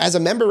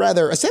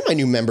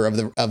semi-new member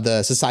of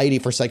the Society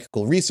for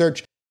Psychical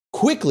Research,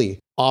 quickly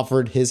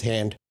offered his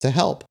hand to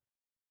help.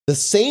 The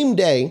same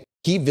day,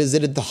 he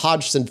visited the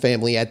Hodgson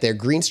family at their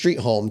Green Street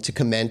home to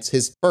commence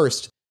his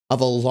first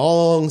of a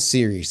long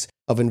series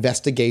of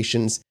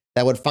investigations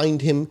that would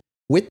find him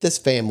with this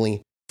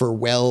family for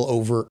well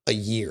over a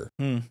year.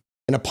 And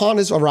upon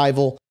his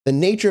arrival, the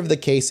nature of the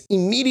case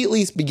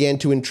immediately began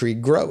to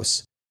intrigue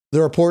Gross.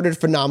 The reported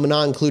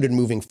phenomena included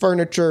moving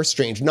furniture,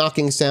 strange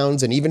knocking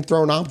sounds, and even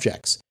thrown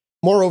objects.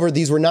 Moreover,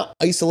 these were not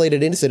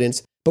isolated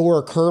incidents, but were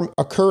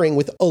occurring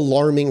with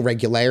alarming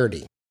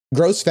regularity.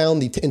 Gross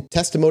found the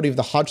testimony of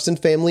the Hodgson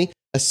family,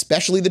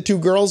 especially the two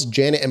girls,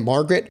 Janet and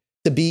Margaret,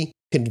 to be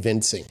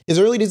convincing. His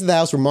early days at the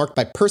house were marked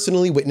by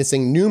personally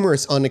witnessing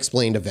numerous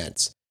unexplained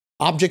events.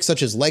 Objects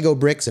such as Lego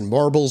bricks and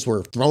marbles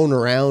were thrown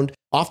around,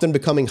 often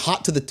becoming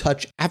hot to the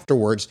touch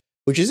afterwards,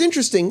 which is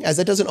interesting as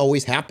that doesn't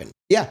always happen.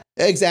 Yeah,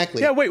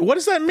 exactly. Yeah, wait, what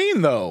does that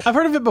mean, though? I've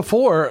heard of it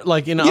before,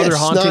 like in other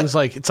hauntings,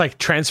 like it's like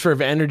transfer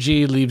of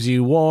energy leaves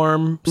you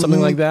warm,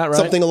 something like that, right?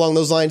 Something along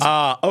those lines.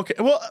 Okay.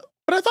 Well,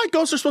 but I thought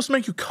ghosts are supposed to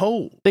make you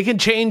cold. They can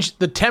change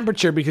the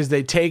temperature because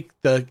they take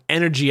the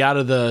energy out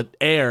of the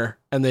air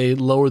and they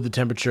lower the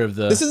temperature of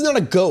the... This is not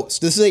a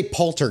ghost. This is a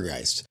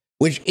poltergeist,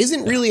 which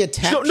isn't really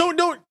attached.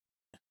 No.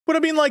 But I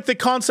mean, like the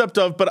concept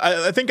of, but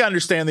I think I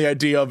understand the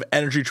idea of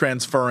energy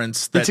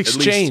transference. That it's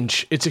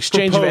exchange. It's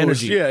exchange of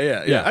energy.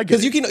 Yeah.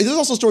 Because there's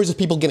also stories of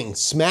people getting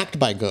smacked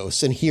by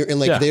ghosts and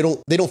they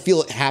don't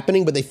feel it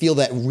happening, but they feel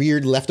that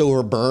weird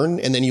leftover burn,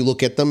 and then you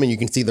look at them and you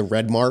can see the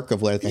red mark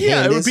of where the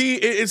hand is.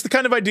 It's the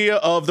kind of idea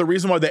of the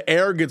reason why the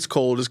air gets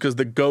cold is because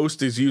the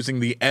ghost is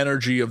using the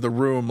energy of the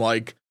room.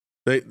 Like,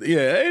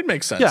 it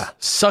makes sense. Yeah,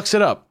 sucks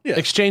it up. Yeah.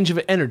 Exchange of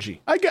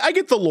energy. I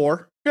get the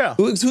lore. Yeah.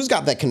 Who's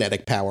got that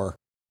kinetic power?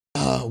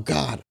 Oh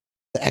God,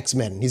 the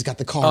X-Men. He's got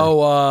the car.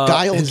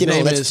 Guile.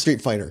 That's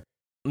Street Fighter.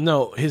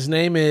 No, his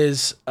name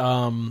is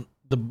God,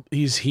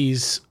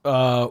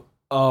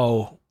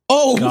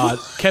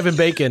 Kevin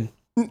Bacon.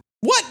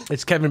 What?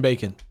 It's Kevin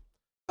Bacon.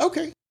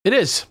 Okay. It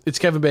is. It's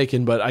Kevin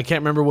Bacon, but I can't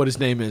remember what his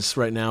name is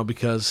right now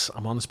because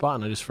I'm on the spot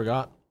and I just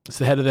forgot. It's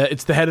the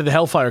head of the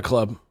Hellfire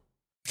Club.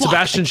 Fuck.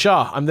 Sebastian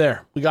Shaw. I'm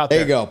there. We got there.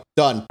 There you go.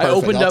 Done.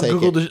 Perfect.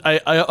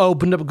 I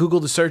opened up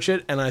Google to search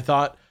it, and I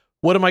thought,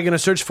 what am I going to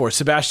search for?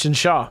 Sebastian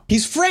Shaw.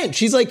 He's French.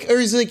 He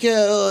throws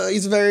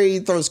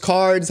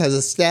cards, has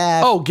a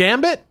staff. Oh,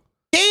 Gambit?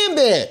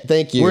 Gambit.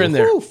 Thank you. We're in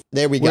there. Oof.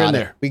 There we got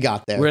it. We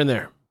got there. We're in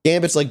there.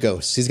 Gambit's like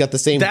ghosts. He's got the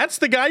same. That's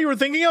the guy you were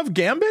thinking of,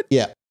 Gambit?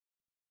 Yeah.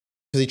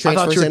 Because he I transfers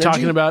thought you were energy?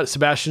 talking about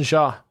Sebastian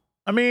Shaw.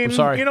 I mean, I'm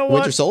sorry. You know what?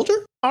 Winter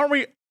Soldier? Aren't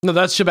we? No,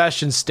 that's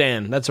Sebastian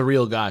Stan. That's a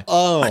real guy.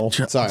 Oh,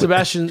 sorry.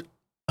 Sebastian.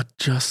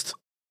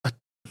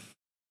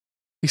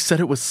 He said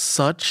it with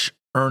such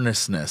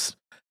earnestness,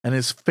 and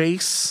his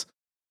face,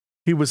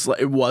 he was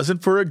like, it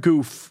wasn't for a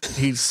goof.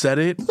 He said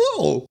it,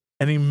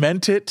 and he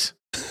meant it,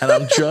 and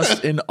I'm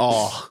just in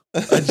awe.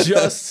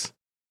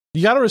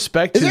 You gotta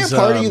respect. Is there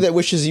a part of you that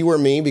wishes you were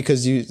me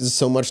because there's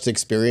so much to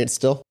experience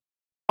still?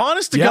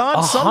 Honest to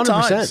God, 100%.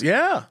 sometimes,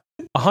 yeah,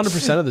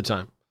 100% of the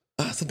time.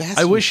 Sebastian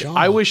I wish Shaw.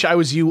 I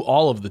was you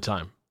all of the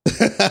time.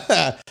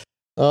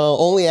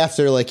 Only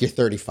after you're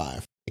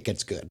 35. It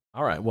gets good.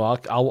 All right. Well,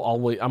 I'll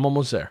wait. I'm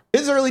almost there.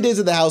 His early days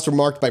at the house were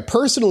marked by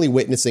personally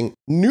witnessing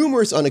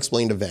numerous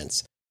unexplained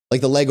events, like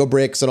the Lego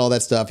bricks and all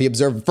that stuff. He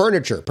observed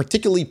furniture,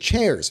 particularly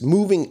chairs,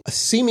 moving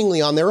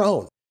seemingly on their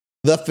own.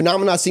 The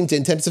phenomena seemed to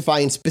intensify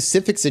in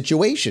specific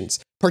situations,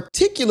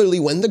 particularly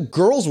when the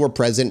girls were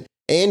present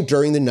and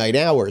during the night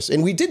hours.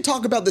 And we did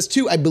talk about this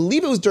too. I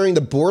believe it was during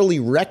the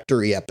Borley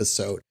Rectory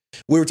episode.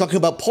 We were talking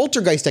about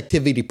poltergeist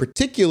activity,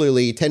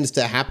 particularly tends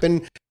to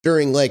happen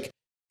during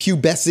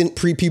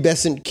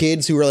prepubescent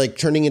kids who are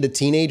turning into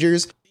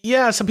teenagers.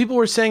 Yeah, some people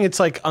were saying it's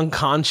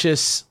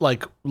unconscious,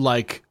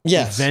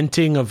 yes.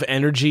 venting of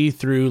energy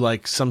through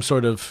some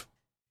sort of.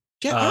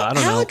 Yeah, I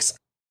don't Alex, know.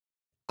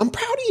 I'm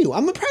proud of you.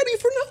 I'm proud of you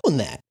for knowing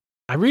that.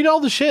 I read all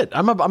the shit.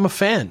 I'm a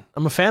fan.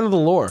 I'm a fan of the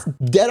lore.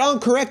 Dead on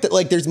correct that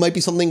there might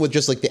be something with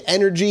just the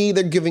energy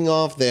they're giving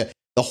off, the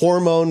the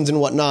hormones and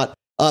whatnot.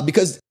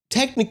 Because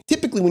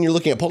typically when you're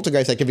looking at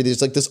poltergeist activity,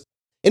 there's like this,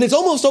 and it's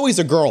almost always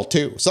a girl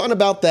too. Something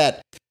about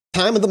that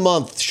time of the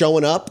month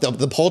showing up.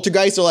 The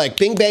poltergeists are like,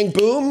 bing, bang,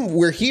 boom,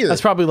 we're here.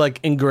 That's probably like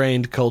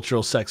ingrained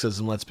cultural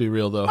sexism. Let's be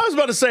real, though. I was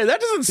about to say,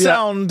 that doesn't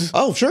sound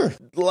Oh, sure.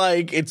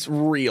 like it's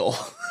real.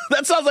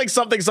 That sounds like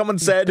something someone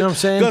said. You know what I'm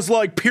saying? Because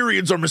like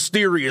periods are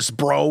mysterious,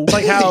 bro.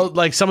 Like how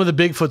like some of the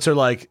Bigfoots are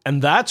like,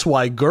 and that's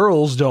why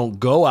girls don't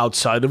go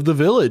outside of the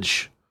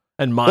village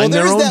and mind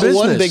their own business. There's that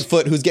one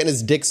Bigfoot who's getting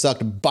his dick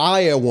sucked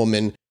by a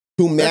woman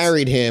who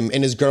married him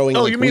and is growing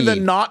like you mean weed. the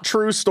not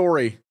true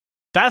story?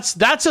 That's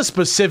a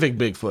specific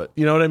Bigfoot.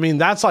 You know what I mean?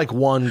 That's like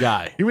one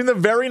guy. You mean the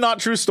very not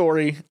true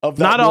story of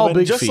that Not woman, all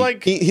big just feet.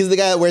 like He's the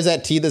guy that wears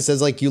that tee that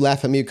says like, you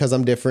laugh at me because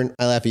I'm different.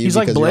 I laugh at you He's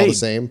because like you're all the Blade.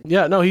 same.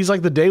 Yeah, no, he's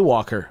like the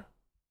Daywalker.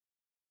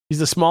 He's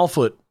the small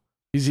foot.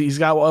 He's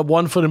got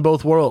one foot in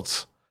both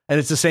worlds, and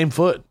it's the same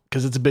foot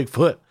because it's a big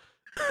foot.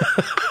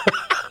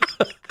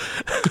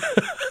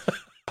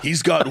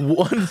 he's got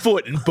one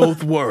foot in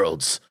both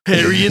worlds.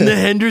 Harry and the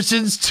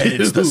Hendersons too. And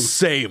it's the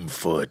same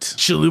foot.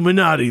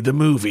 Chilluminati, the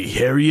movie.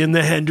 Harry and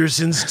the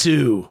Hendersons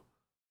too.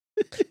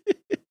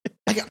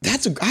 I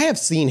have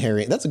seen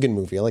Harry. That's a good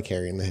movie. I like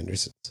Harry and the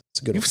Hendersons.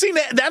 It's a good You've one. seen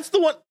that? That's the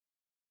one.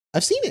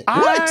 I've seen it.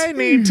 I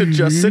need to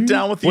just sit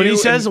down with you. When he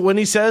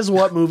says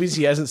what movies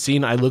he hasn't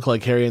seen, I look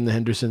like Harry and the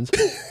Hendersons.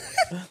 That's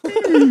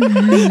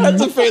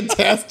a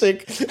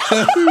fantastic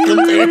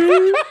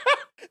comparison.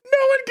 No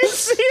one can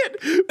see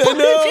it. But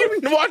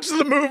if you watch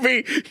the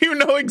movie, you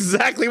know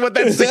exactly what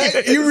that scene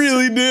is. You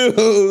really do.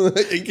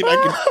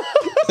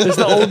 There's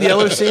the old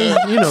Yeller scene.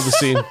 You know the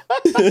scene.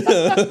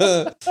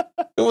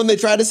 And when they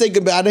try to say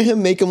goodbye to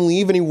him, make him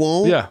leave, and he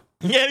won't. Yeah.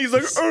 Yeah, he's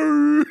like,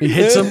 "Arr." He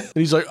hits him, and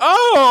he's like,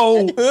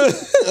 "Oh, What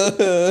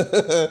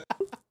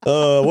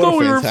thought a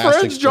we were fantastic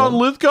friends, John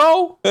film.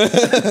 Lithgow."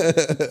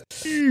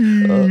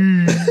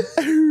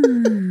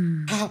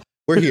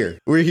 We're here.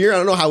 We're here. I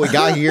don't know how we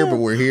got here, but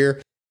we're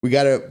here. We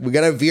gotta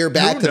veer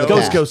back to the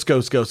past.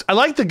 Ghost. I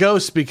like the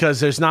ghosts because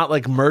there's not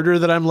like murder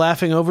that I'm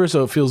laughing over,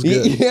 so it feels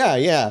good.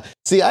 Yeah.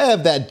 See, I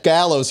have that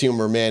gallows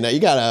humor, man. You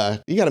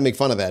gotta make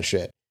fun of that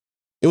shit.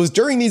 It was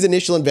during these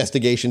initial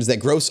investigations that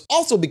Gross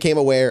also became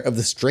aware of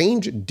the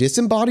strange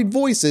disembodied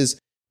voices,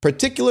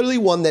 particularly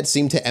one that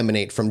seemed to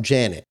emanate from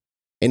Janet.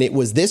 And it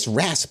was this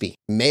raspy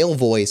male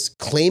voice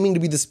claiming to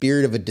be the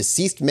spirit of a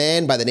deceased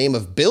man by the name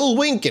of Bill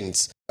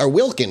Wilkins. I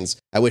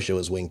wish it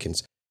was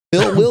Winkins.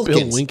 Bill Wilkins.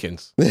 Bill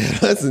Wilkins.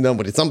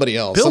 That's somebody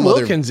else. Bill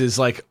Wilkins is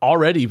like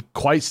already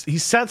he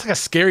sounds like a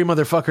scary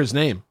motherfucker's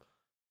name.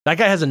 That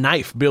guy has a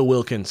knife, Bill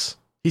Wilkins.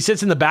 He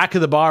sits in the back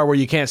of the bar where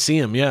you can't see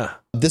him. Yeah.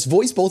 This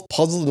voice both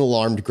puzzled and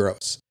alarmed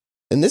Gross.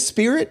 And this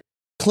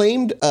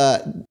claimed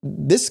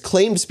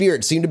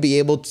spirit seemed to be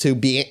able to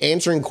be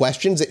answering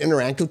questions and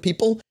interact with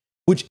people,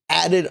 which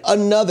added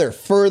another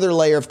further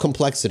layer of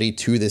complexity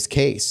to this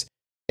case.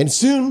 And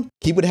soon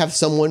he would have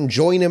someone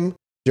join him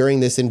during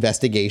this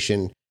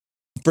investigation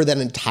for that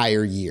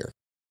entire year.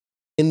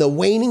 In the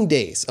waning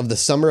days of the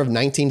summer of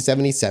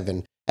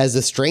 1977, as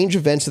the strange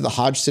events of the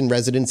Hodgson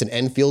residence in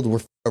Enfield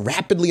were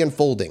rapidly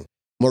unfolding,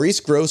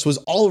 Maurice Gross was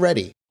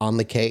already on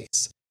the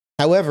case.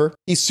 However,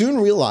 he soon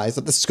realized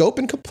that the scope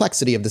and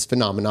complexity of this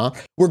phenomena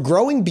were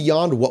growing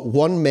beyond what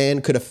one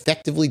man could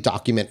effectively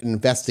document and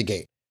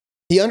investigate.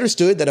 He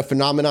understood that a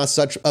phenomena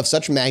of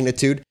such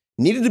magnitude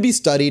needed to be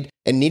studied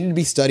and needed to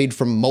be studied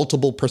from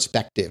multiple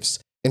perspectives.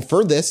 And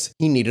for this,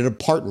 he needed a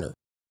partner.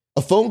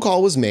 A phone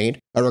call was made,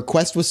 a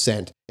request was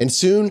sent, and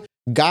soon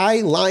Guy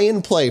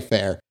Lyon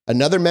Playfair,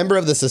 another member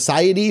of the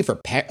Society for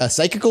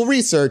Psychical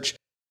Research,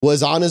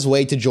 was on his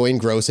way to join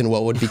Gross in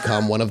what would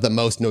become one of the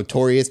most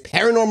notorious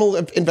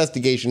paranormal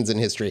investigations in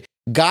history.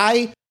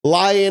 Guy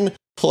Lyon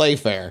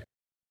Playfair.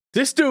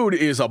 This dude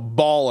is a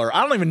baller.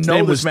 I don't even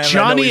know this man.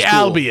 Johnny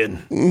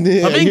Albion.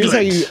 Yeah, of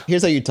England.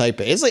 Here's how you type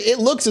it. It's like, it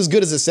looks as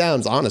good as it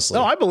sounds, honestly.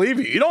 No, I believe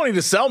you. You don't need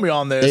to sell me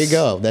on this. There you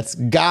go. That's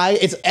Guy.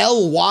 It's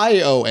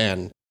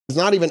Lyon. It's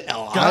not even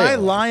L-I-O-N. Guy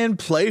Lyon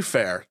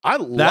Playfair. I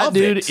love That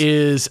dude it.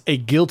 is a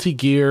Guilty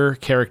Gear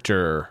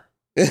character.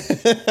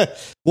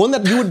 One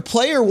that you would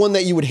play or one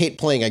that you would hate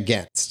playing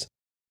against?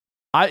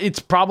 It's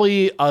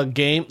probably a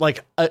game,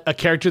 like a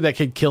character that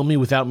could kill me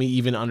without me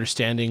even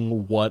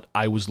understanding what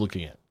I was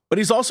looking at. But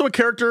he's also a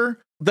character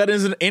that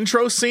is an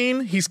intro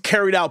scene. He's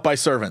carried out by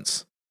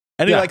servants.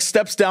 And he like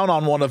steps down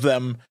on one of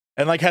them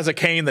and like has a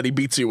cane that he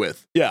beats you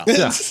with. Yeah.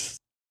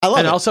 I love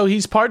And it. also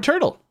he's part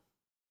turtle.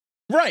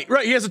 Right.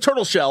 He has a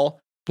turtle shell.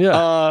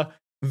 Yeah.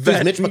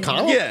 Mitch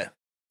McConnell? Yeah.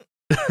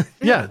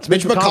 Yeah. It's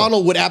Mitch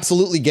McConnell would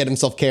absolutely get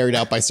himself carried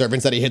out by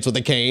servants that he hits with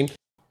a cane.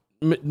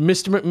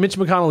 Mitch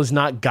McConnell is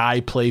not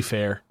Guy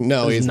Playfair.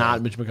 No, he's he's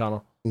not Mitch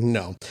McConnell.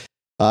 No.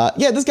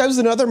 This guy was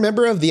another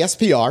member of the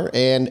SPR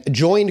and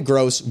joined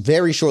Gross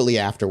very shortly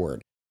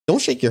afterward.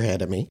 Don't shake your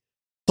head at me.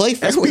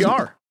 Playfair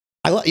SPR.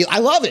 I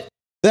love it.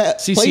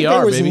 CCR,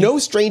 Playfair was baby. no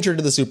stranger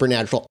to the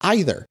supernatural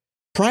either.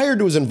 Prior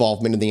to his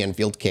involvement in the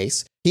Enfield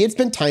case, he had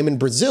spent time in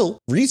Brazil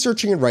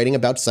researching and writing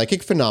about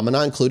psychic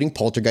phenomena, including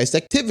poltergeist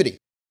activity.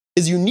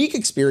 His unique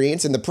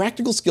experience and the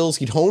practical skills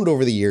he'd honed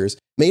over the years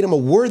made him a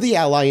worthy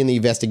ally in the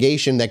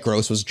investigation that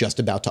Gross was just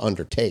about to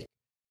undertake.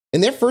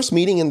 And their first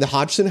meeting in the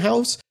Hodgson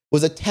house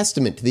was a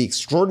testament to the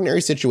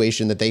extraordinary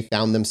situation that they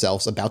found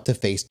themselves about to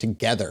face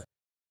together.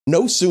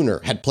 No sooner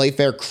had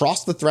Playfair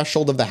crossed the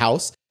threshold of the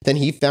house than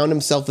he found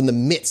himself in the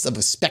midst of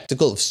a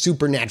spectacle of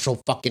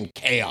supernatural fucking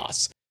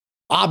chaos.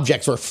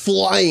 Objects were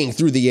flying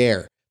through the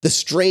air. The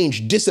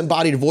strange,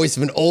 disembodied voice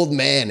of an old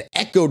man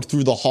echoed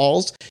through the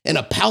halls, and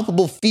a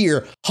palpable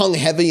fear hung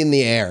heavy in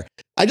the air.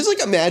 I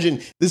just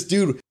imagine this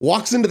dude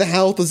walks into the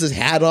house with his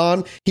hat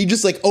on. He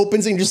just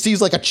opens and just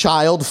sees a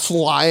child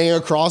flying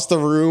across the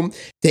room,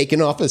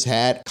 taking off his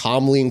hat,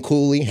 calmly and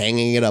coolly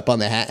hanging it up on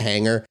the hat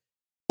hanger.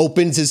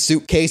 Opens his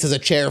suitcase as a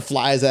chair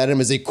flies at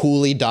him as he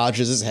coolly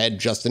dodges his head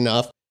just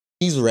enough.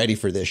 He's ready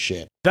for this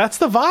shit. That's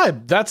the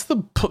vibe. That's the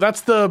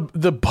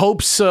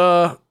Pope's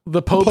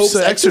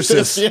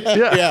exorcist.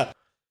 Yeah.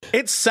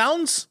 It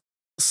sounds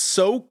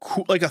so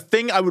cool, like a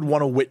thing I would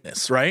want to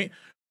witness, right?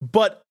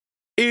 But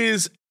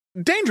is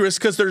dangerous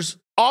because there's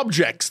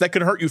objects that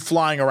can hurt you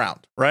flying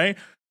around, right?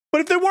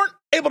 But if they weren't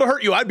able to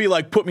hurt you, I'd be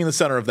put me in the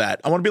center of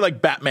that. I want to be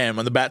like Batman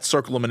when the bats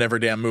circle him in every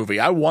damn movie.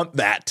 I want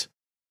that.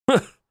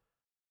 And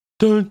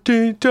in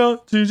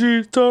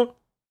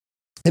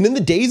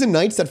the days and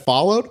nights that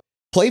followed,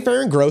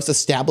 Playfair and Gross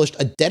established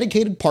a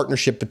dedicated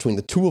partnership between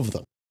the two of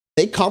them.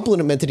 They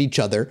complemented each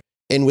other,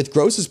 and with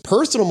Gross's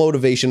personal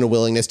motivation and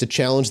willingness to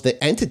challenge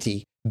the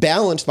entity,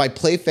 balanced by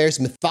Playfair's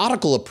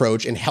methodical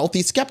approach and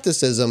healthy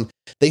skepticism,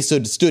 they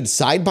stood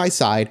side by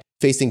side,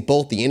 facing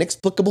both the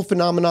inexplicable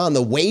phenomena and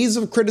the waves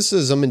of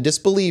criticism and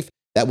disbelief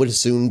that would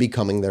soon be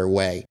coming their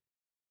way.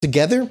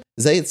 Together,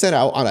 they had set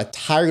out on a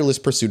tireless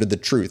pursuit of the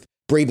truth,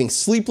 braving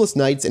sleepless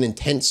nights and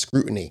intense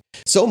scrutiny,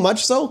 so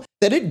much so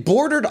that it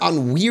bordered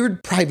on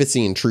weird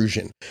privacy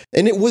intrusion.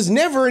 And it was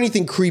never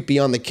anything creepy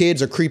on the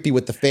kids or creepy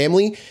with the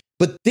family,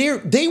 but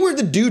they were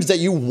the dudes that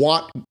you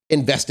want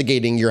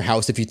investigating your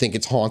house if you think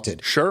it's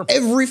haunted. Sure.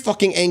 Every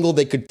fucking angle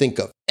they could think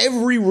of,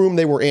 every room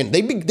they were in.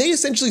 They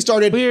essentially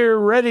started... We're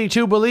ready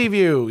to believe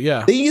you.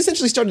 Yeah. They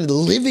essentially started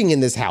living in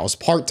this house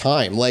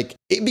part-time.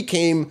 It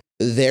became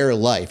their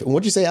life. And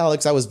what'd you say,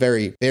 Alex? I was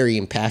very, very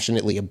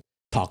impassionately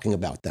talking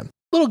about them.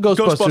 Little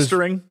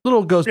Ghostbustering.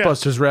 Little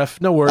Ghostbusters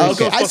ref. No worries.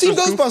 Okay, I've seen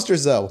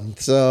Ghostbusters though,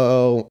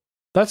 so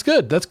that's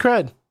good. That's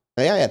cred.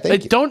 Yeah.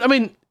 Thank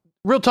you.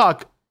 Real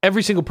talk.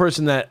 Every single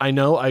person that I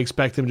know, I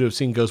expect them to have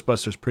seen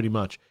Ghostbusters pretty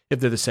much if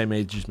they're the same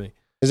age as me.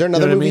 Is there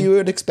another movie you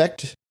would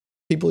expect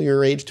people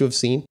your age to have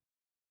seen?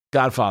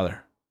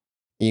 Godfather.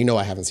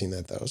 I haven't seen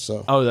that though.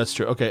 So. Oh, that's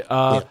true. Okay.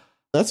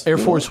 That's Air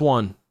Force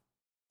One.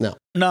 No.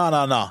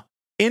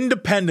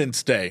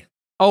 Independence Day.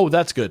 Oh,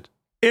 that's good.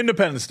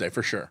 Independence Day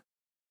for sure.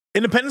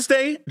 Independence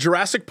Day,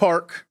 Jurassic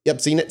Park. Yep,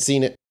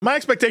 seen it. My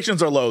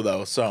expectations are low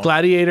though, so.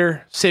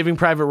 Gladiator, Saving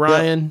Private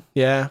Ryan.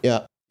 Yeah.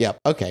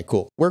 Okay,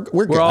 cool. We're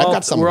good. I've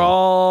got some. We're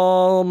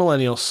all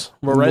millennials.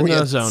 We're right in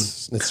that zone.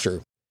 It's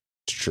true.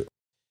 It's true.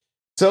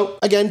 So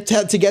again,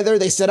 together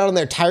they set out on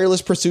their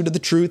tireless pursuit of the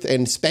truth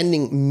and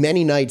spending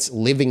many nights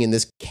living in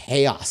this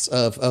chaos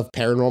of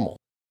paranormal.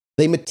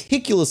 They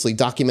meticulously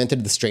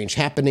documented the strange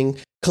happening,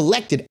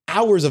 collected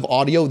hours of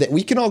audio that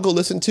we can all go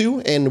listen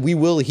to, and we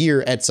will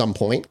hear at some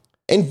point,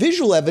 and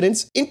visual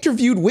evidence,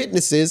 interviewed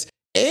witnesses,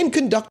 and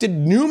conducted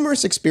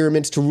numerous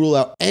experiments to rule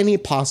out any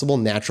possible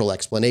natural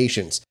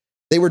explanations.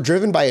 They were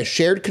driven by a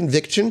shared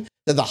conviction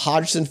that the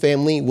Hodgson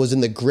family was in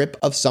the grip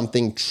of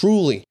something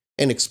truly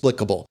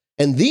inexplicable.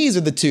 And these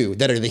are the two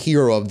that are the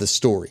hero of the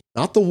story.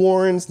 Not the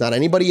Warrens, not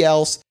anybody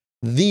else.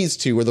 These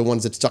two are the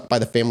ones that stuck by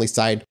the family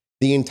side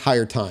the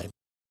entire time.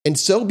 And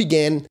so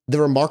began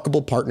the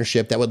remarkable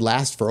partnership that would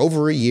last for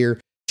over a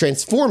year,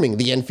 transforming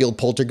the Enfield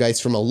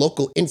Poltergeist from a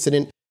local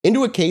incident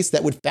into a case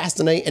that would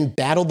fascinate and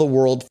battle the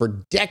world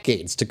for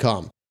decades to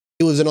come.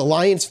 It was an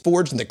alliance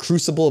forged in the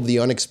crucible of the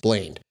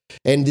unexplained,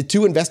 and the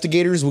two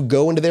investigators would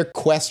go into their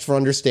quest for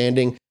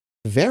understanding,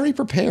 very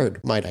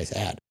prepared, might I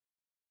add.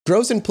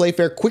 Gross and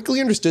Playfair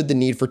quickly understood the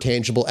need for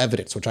tangible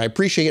evidence, which I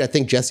appreciate. I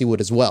think Jesse would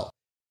as well.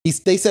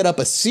 They set up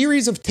a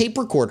series of tape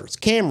recorders,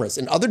 cameras,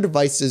 and other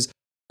devices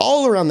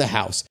all around the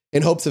house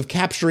in hopes of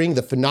capturing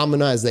the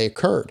phenomena as they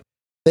occurred.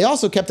 They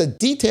also kept a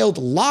detailed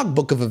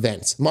logbook of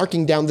events,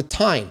 marking down the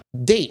time,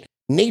 date,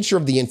 nature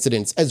of the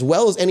incidents, as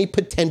well as any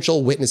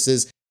potential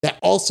witnesses that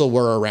also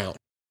were around.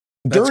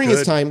 During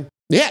this time,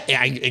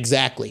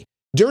 exactly.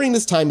 During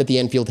this time at the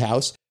Enfield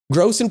house,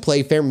 Gross and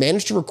Playfair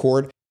managed to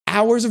record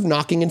hours of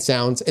knocking and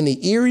sounds and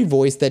the eerie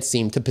voice that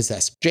seemed to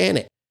possess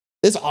Janet.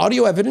 This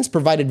audio evidence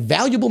provided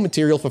valuable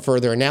material for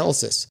further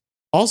analysis.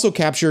 Also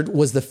captured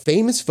was the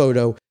famous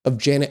photo of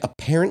Janet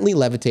apparently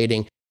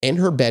levitating in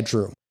her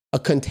bedroom, a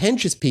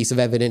contentious piece of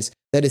evidence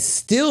that is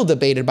still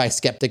debated by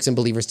skeptics and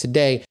believers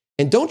today.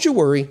 And don't you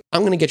worry,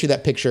 I'm going to get you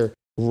that picture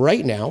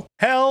right now.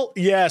 Hell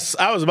yes,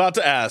 I was about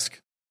to ask.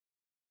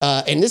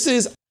 And this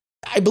is,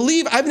 I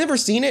believe, I've never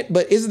seen it,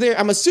 but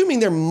I'm assuming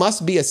there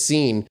must be a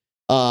scene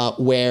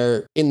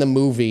where in the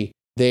movie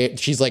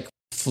she's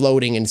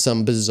floating in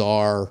some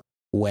bizarre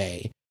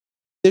way.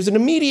 there's an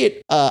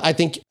immediate, I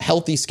think,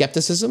 healthy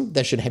skepticism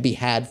that should be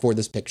had for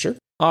this picture.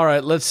 All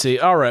right, let's see.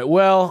 All right,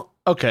 well,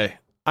 okay.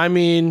 I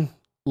mean,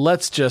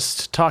 let's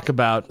just talk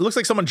about. It looks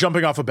like someone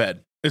jumping off a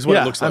bed is what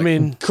it looks like. I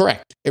mean,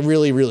 correct. It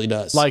really, really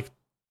does. Like,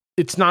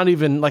 it's not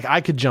even like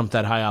I could jump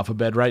that high off a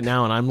bed right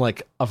now, and I'm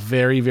like a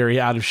very, very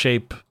out of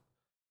shape,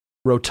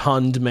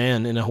 rotund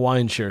man in a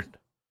Hawaiian shirt.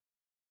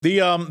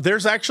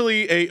 There's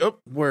actually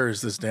where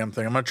is this damn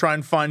thing? I'm gonna try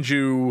and find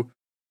you.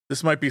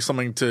 This might be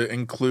something to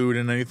include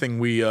in anything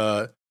we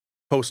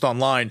post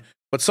online.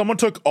 But someone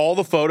took all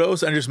the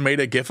photos and just made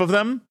a GIF of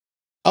them.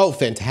 Oh,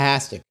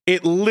 fantastic!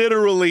 It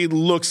literally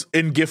looks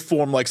in GIF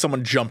form like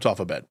someone jumped off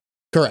a bed.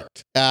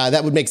 Correct.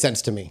 That would make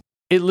sense to me.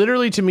 It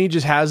literally, to me,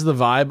 just has the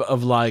vibe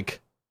of like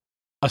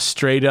a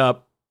straight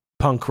up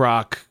punk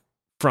rock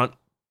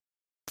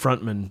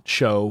frontman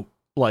show,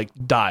 like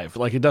dive.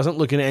 Like, it doesn't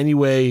look in any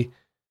way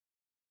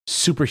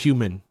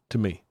superhuman to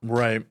me.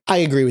 Right. I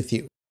agree with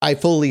you. I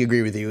fully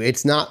agree with you.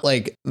 It's not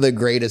like the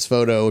greatest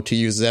photo to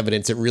use as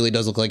evidence. It really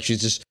does look like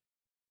she's just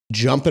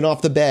jumping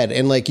off the bed.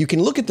 And like, you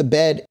can look at the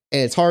bed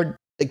and it's hard.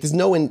 Like, there's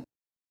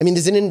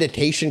there's an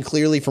indentation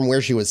clearly from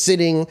where she was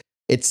sitting.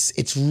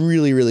 It's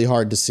really, really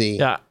hard to see.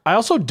 Yeah. I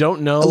also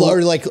don't know.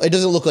 Or like, it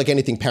doesn't look like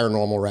anything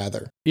paranormal,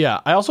 rather.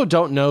 Yeah. I also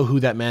don't know who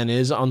that man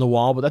is on the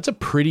wall, but that's a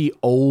pretty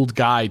old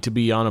guy to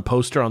be on a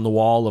poster on the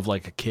wall of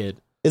like a kid.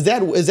 Is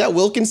that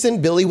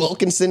Wilkinson, Billy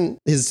Wilkinson,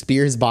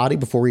 his body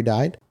before he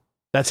died?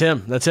 That's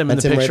him. That's him in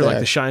the picture, right, like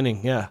The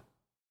Shining. Yeah.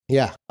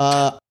 Yeah.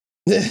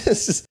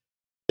 There's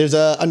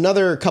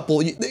another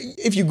couple.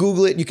 If you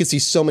Google it, you can see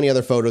so many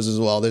other photos as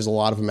well. There's a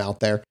lot of them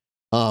out there.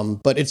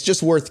 But it's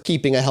just worth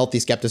keeping a healthy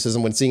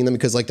skepticism when seeing them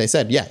because, like I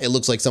said, yeah, it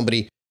looks like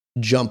somebody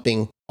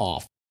jumping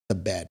off the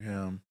bed.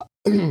 Yeah.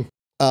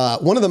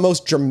 One of the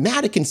most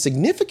dramatic and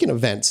significant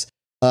events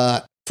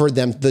for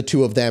them, the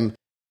two of them,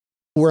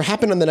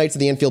 happened on the nights of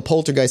the Enfield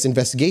Poltergeist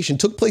investigation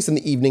took place in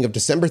the evening of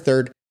December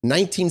 3rd,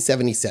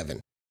 1977.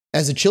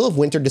 As the chill of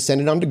winter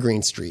descended onto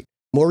Green Street,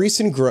 Maurice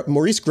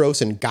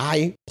Gross and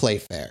Guy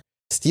Playfair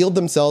steeled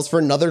themselves for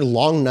another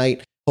long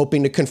night,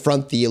 hoping to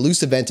confront the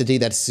elusive entity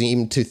that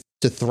seemed to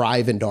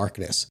thrive in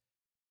darkness.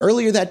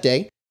 Earlier that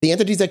day, the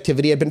entity's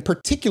activity had been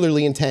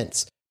particularly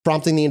intense,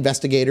 prompting the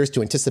investigators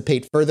to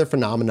anticipate further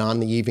phenomena in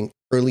the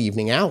early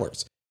evening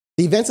hours.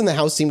 The events in the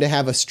house seemed to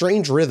have a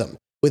strange rhythm,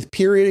 with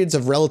periods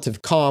of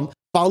relative calm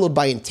followed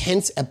by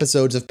intense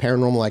episodes of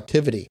paranormal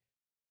activity.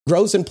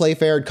 Gross and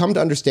Playfair had come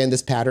to understand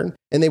this pattern,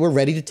 and they were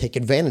ready to take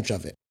advantage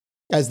of it.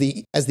 As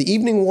the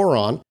evening wore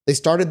on, they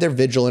started their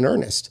vigil in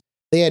earnest.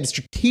 They had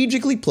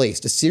strategically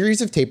placed a series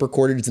of tape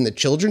recorders in the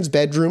children's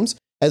bedrooms,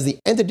 as the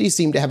entity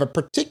seemed to have a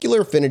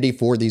particular affinity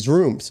for these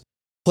rooms.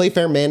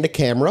 Playfair manned a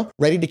camera,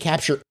 ready to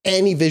capture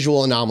any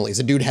visual anomalies.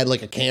 The dude had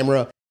like a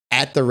camera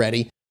at the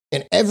ready,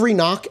 and every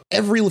knock,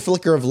 every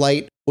flicker of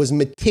light was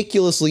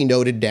meticulously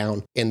noted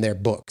down in their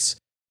books.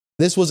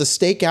 This was a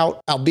stakeout,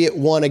 albeit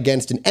one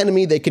against an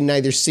enemy they could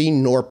neither see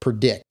nor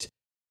predict.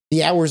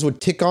 The hours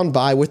would tick on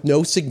by with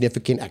no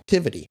significant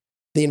activity.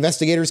 The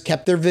investigators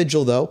kept their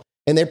vigil, though,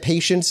 and their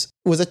patience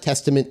was a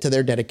testament to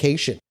their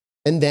dedication.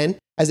 And then,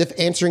 as if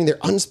answering their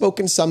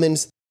unspoken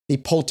summons, the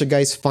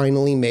poltergeist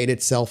finally made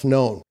itself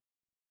known.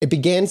 It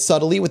began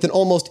subtly with an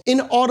almost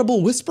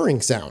inaudible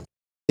whispering sound.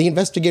 The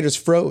investigators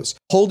froze,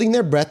 holding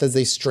their breath as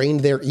they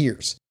strained their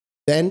ears.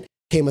 Then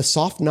came a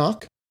soft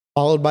knock,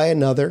 followed by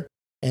another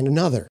and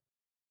another.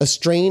 A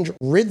strange,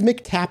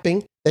 rhythmic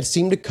tapping that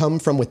seemed to come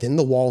from within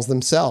the walls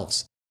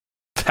themselves.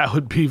 That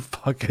would be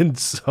fucking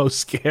so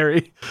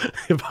scary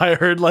if I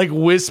heard like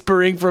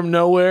whispering from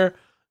nowhere.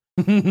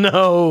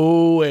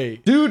 No way.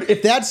 Dude,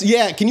 if that's,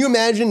 yeah, can you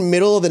imagine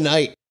middle of the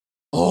night?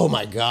 Oh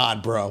my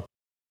God, bro.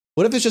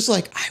 What if it's just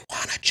like, I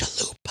want a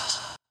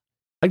chalupa?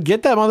 I'd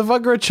get that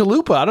motherfucker a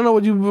chalupa. I don't know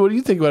what do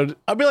you think about it?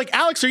 I'd be like,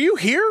 Alex, are you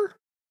here?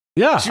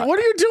 Yeah. What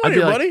are you doing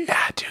here, like, buddy?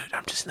 Yeah, dude,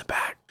 I'm just in the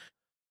back.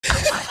 I'm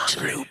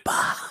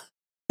chalupa.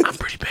 I'm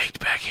pretty baked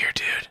back here,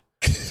 dude.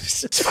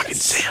 This fucking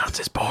seance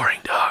is boring,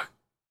 dog.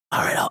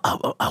 All right,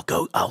 I'll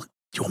go. Do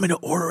you want me to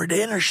order it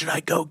in, or should I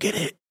go get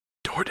it?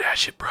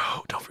 DoorDash it, bro.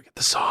 Don't forget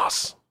the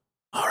sauce.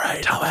 All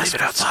right, Don't I'll ask leave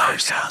it for outside, fire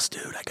sauce,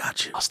 dude. I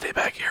got you. I'll stay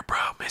back here, bro.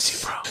 Miss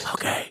you, bro.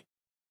 Okay.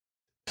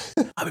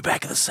 I'll be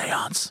back at the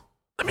seance.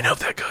 Let me know if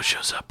that ghost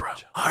shows up, bro.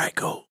 All right,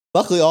 cool.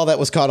 Luckily, all that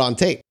was caught on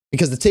tape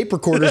because the tape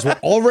recorders were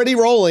already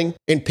rolling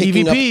and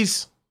picking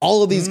EVPs. up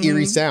all of these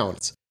eerie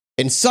sounds.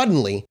 And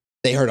suddenly,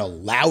 they heard a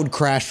loud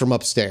crash from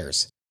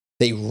upstairs.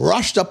 They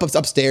rushed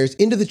upstairs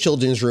into the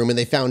children's room and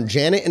they found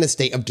Janet in a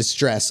state of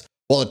distress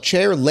while a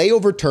chair lay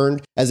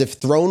overturned as if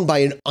thrown by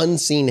an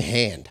unseen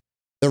hand.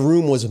 The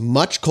room was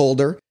much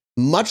colder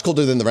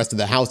than the rest of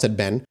the house had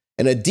been,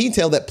 and a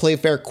detail that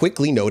Playfair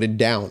quickly noted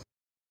down.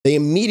 They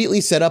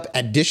immediately set up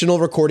additional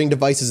recording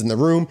devices in the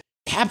room,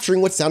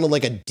 capturing what sounded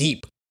like a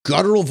deep,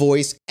 guttural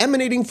voice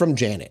emanating from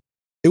Janet.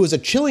 It was a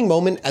chilling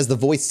moment as the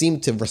voice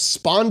seemed to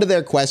respond to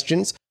their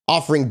questions,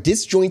 offering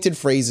disjointed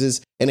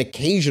phrases and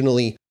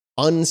occasionally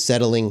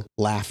unsettling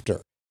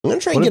laughter. I'm going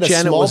to try and get a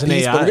small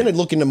piece, but we're going to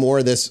look into more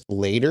of this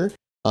later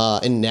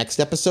in next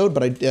episode.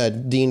 But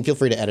Dean, feel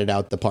free to edit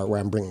out the part where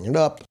I'm bringing it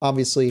up,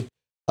 obviously.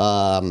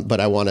 but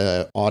I want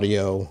a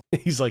audio.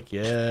 He's like,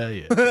 yeah.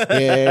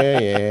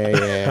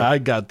 Yeah. I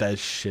got that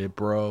shit,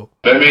 bro.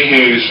 Let me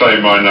hear you say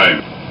my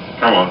name.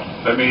 Come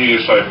on, let me hear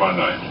you say my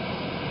name.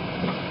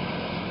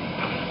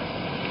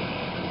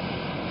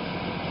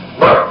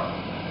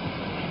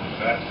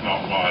 That's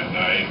not my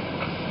name.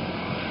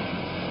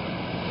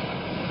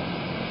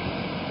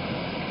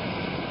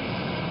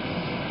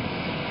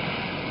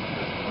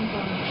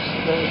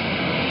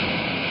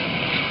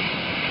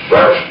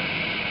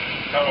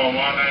 Come on,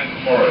 my name's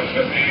Morris.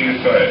 Let me hear you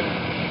say it.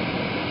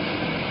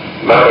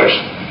 Morris.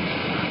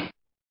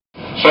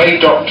 Say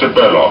Dr.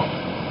 Belloc.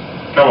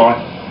 Come on,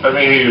 let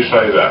me hear you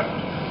say that.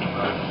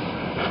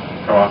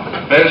 Come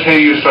on. Let's hear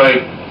you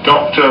say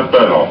Dr.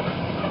 Belloc.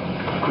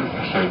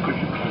 Could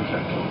you close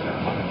that door down?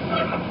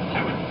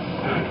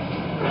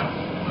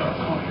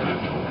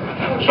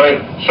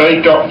 Say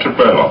Dr.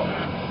 Belloc.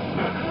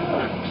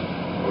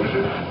 What is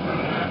it?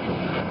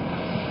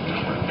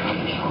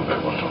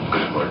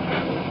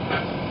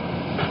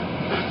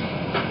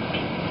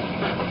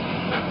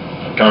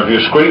 Now, if you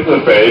squeak the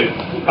bed,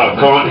 I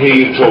can't hear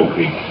you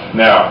talking.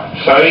 Now,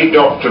 say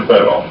Dr.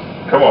 Belloc.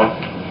 Come on.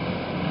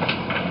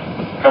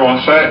 Come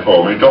on, say it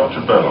for me,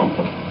 Dr. Belloc.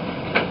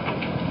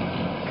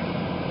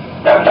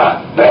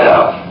 Dr.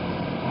 Belloc.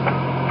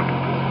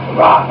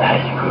 Right,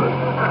 that's good.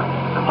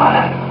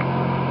 Quiet.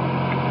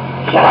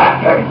 Shut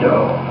up that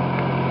door.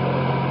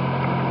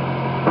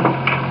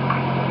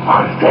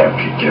 I'm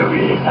 72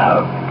 years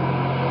old.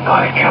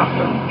 I come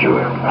from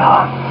Jewel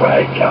Park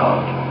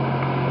graveyard.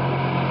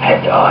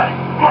 And I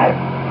have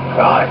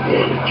right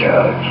near the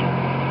church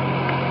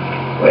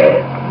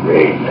where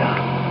Rena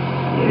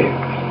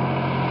lives.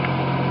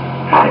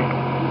 And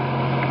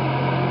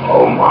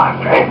all my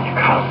friends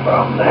come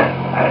from there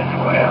as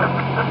well.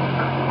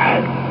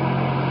 And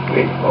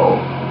we all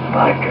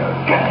make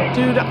okay.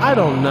 Dude, I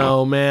don't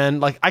know,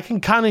 man. Like, I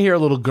can kind of hear a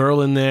little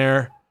girl in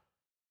there.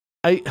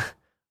 Well,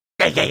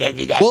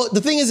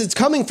 the thing is, it's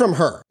coming from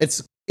her.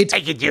 It's I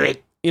can do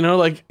it. You know,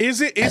 like,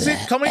 Is it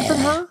coming from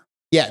her?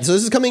 yeah. So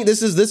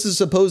this is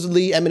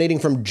supposedly emanating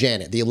from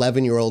Janet, the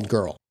 11-year-old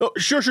girl. Oh,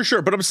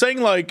 sure. But I'm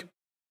saying, like,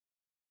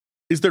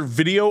 is there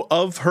video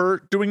of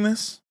her doing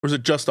this, or is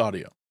it just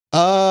audio?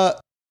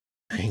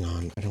 Hang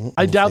on.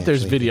 I doubt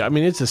there's video. I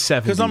mean, it's a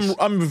 70s. Because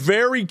I'm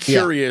very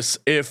curious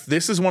if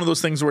this is one of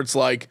those things where it's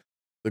like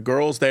the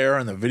girl's there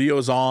and the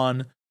video's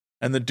on,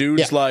 and the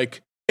dude's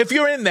like, "If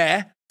you're in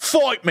there,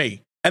 fight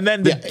me," and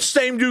then the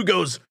same dude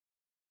goes,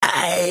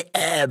 "I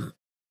am,"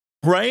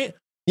 right?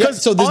 Yeah,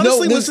 so there's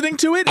honestly, there's listening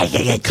to it,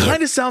 it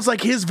kind of sounds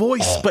like his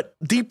voice, but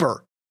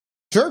deeper.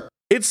 Sure.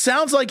 It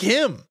sounds like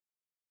him.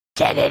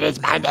 Janet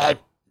is my name.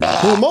 There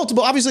are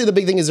multiple. Obviously, the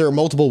big thing is there are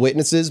multiple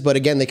witnesses, but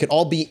again, they could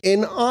all be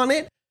in on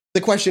it.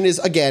 The question is,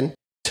 again,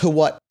 to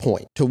what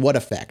point? To what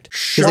effect?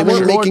 Because they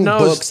weren't making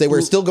books. They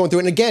were still going through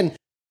it. And again,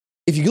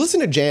 if you listen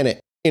to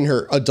Janet in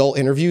her adult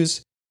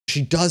interviews,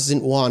 she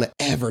doesn't want to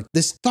ever.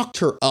 This fucked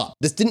her up.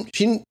 She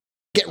didn't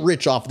get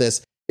rich off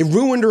this. It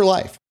ruined her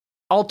life.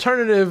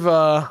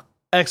 Alternative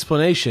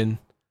explanation.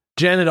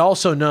 Janet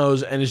also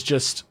knows and is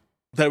just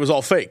that it was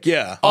all fake.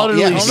 Yeah.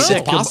 Utterly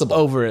sick possible.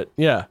 over it.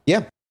 Yeah.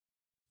 Yeah.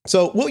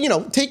 So, well,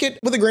 take it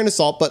with a grain of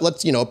salt, but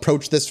let's,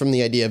 approach this from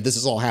the idea of this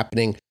is all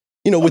happening,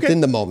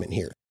 within the moment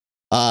here.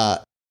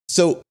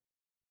 So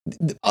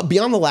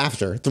beyond the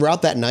laughter,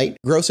 throughout that night,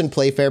 Gross and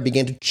Playfair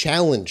began to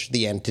challenge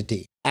the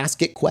entity,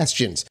 ask it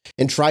questions,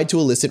 and tried to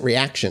elicit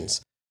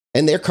reactions.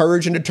 And their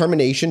courage and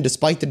determination,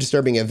 despite the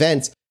disturbing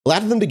events,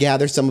 allowed them to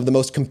gather some of the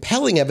most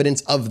compelling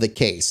evidence of the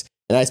case.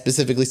 And I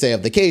specifically say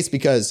of the case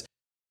because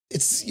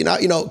it's,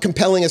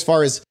 compelling as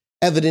far as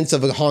evidence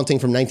of a haunting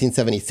from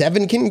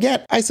 1977 can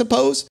get, I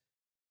suppose.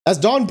 As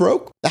dawn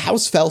broke, the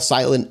house fell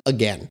silent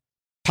again.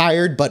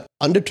 Tired but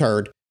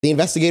undeterred, the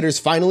investigators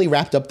finally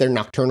wrapped up their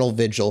nocturnal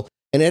vigil,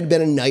 and it had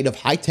been a night of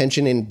high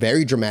tension and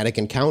very dramatic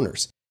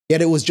encounters.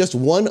 Yet it was just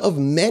one of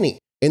many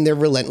in their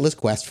relentless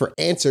quest for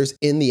answers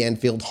in the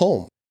Enfield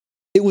home.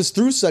 It was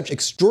through such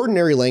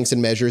extraordinary lengths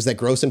and measures that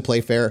Gross and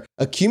Playfair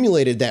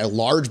accumulated that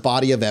large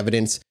body of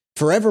evidence,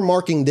 forever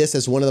marking this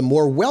as one of the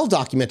more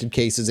well-documented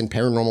cases in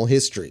paranormal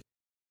history.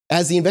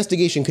 As the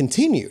investigation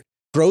continued,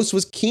 Gross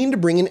was keen to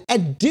bring in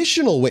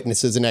additional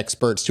witnesses and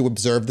experts to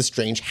observe the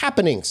strange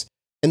happenings.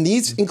 And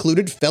these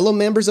included fellow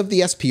members of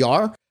the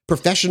SPR,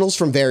 professionals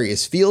from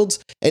various fields,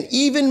 and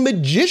even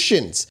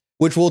magicians,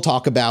 which we'll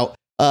talk about,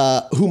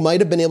 who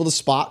might have been able to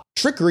spot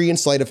trickery and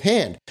sleight of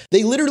hand.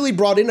 They literally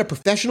brought in a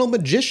professional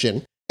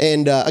magician,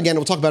 and again,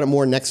 we'll talk about it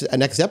more next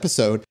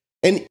episode.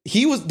 And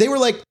they were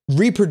like,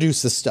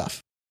 reproduce this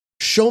stuff.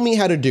 Show me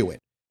how to do it.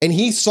 And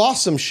he saw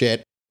some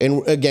shit.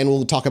 And again,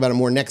 we'll talk about it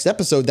more next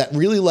episode that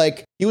really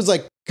he was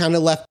kind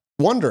of left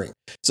wondering.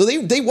 So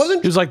they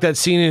wasn't. It was like that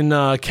scene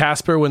in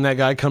Casper when that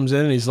guy comes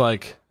in and he's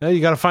like, hey,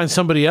 you got to find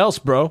somebody else,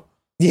 bro.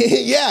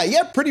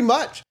 Yeah, pretty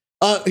much.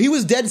 He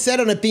was dead set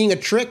on it being a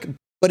trick,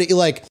 but I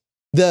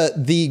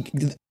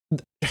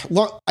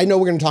know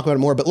we're going to talk about it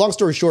more, but long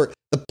story short,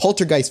 the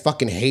poltergeist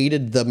fucking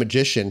hated the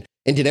magician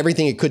and did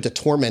everything it could to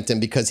torment him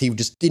because he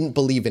just didn't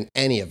believe in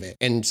any of it.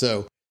 And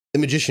so the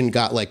magician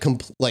got like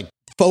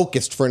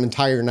focused for an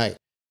entire night.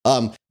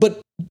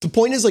 But the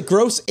point is, like,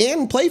 Gross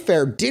and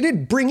Playfair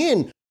did bring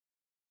in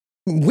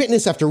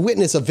witness after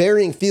witness of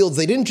varying fields.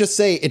 They didn't just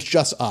say it's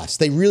just us.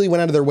 They really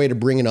went out of their way to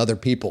bring in other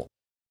people.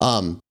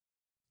 Some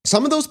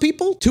of those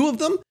people, two of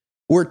them,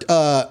 were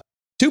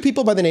two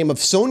people by the name of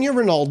Sonia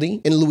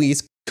Rinaldi and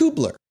Louise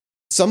Kubler.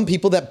 Some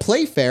people that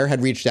Playfair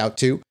had reached out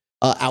to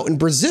out in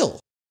Brazil.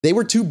 They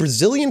were two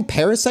Brazilian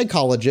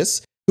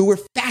parapsychologists who were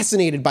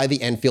fascinated by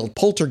the Enfield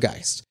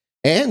poltergeist.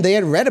 And they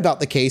had read about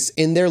the case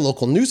in their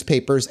local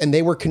newspapers, and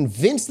they were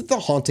convinced that the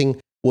haunting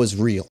was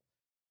real.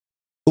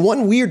 The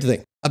one weird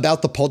thing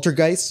about the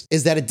poltergeist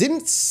is that it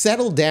didn't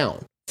settle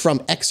down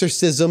from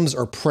exorcisms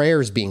or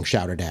prayers being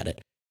shouted at it.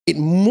 It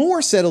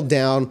more settled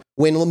down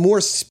when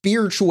more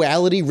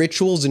spirituality,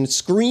 rituals, and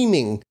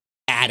screaming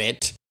at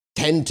it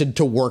tended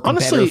to work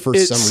Honestly, better for some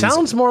reason. It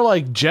sounds more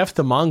like Jeff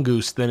the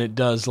Mongoose than it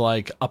does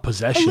like a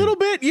possession. A little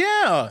bit,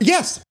 yeah.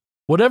 Yes.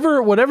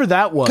 Whatever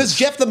that was. Because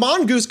Jeff the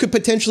Mongoose could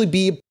potentially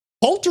be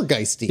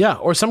poltergeisty. Yeah,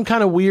 or some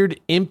kind of weird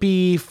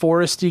impy,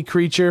 foresty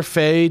creature,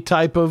 fae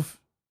type of...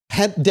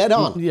 Dead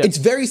on. Yeah. It's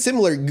very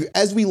similar.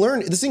 As we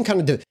learn, this thing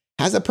kind of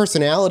has a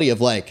personality of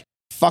like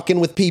fucking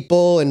with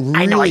people and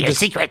really I know your just,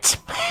 secrets.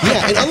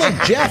 Yeah, and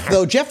unlike Jeff,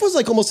 though, Jeff was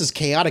like almost this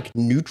chaotic,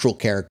 neutral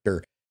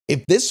character.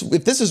 If this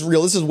is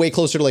real, this is way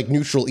closer to like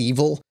neutral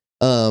evil.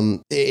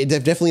 It's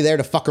definitely there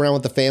to fuck around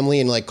with the family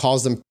and like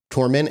cause them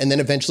torment and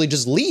then eventually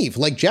just leave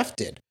like Jeff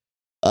did.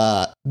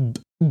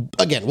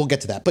 Again, we'll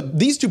get to that. But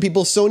these two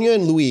people, Sonia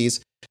and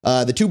Louise,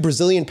 the two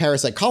Brazilian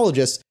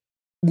parapsychologists,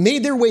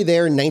 made their way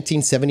there in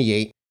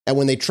 1978, and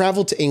when they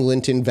traveled to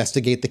England to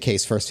investigate the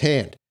case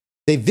firsthand.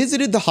 They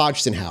visited the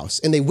Hodgson house,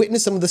 and they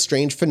witnessed some of the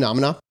strange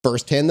phenomena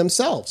firsthand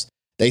themselves.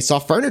 They saw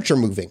furniture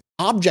moving,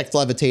 objects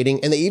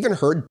levitating, and they even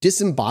heard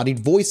disembodied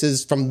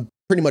voices from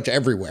pretty much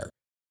everywhere.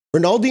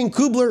 Rinaldi and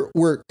Kubler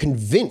were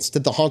convinced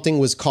that the haunting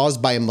was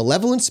caused by a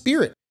malevolent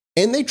spirit,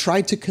 and they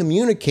tried to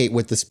communicate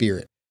with the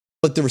spirit.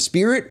 But the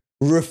spirit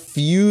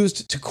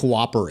refused to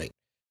cooperate.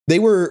 They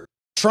were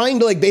trying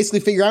to like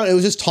basically figure out, it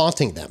was just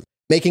taunting them,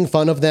 making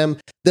fun of them.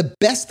 The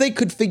best they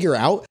could figure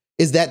out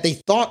is that they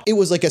thought it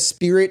was like a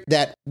spirit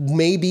that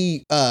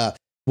maybe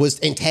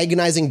was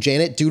antagonizing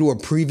Janet due to a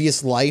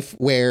previous life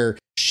where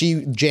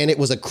Janet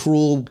was a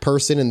cruel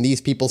person and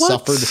these people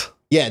suffered.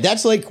 Yeah,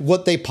 that's like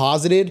what they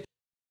posited,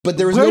 but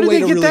there was no way to really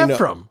know. Where did they get that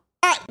from?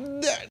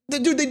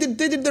 Dude, they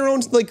did their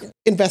own like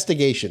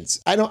investigations.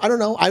 I don't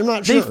know. I'm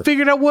not sure. They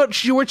figured out what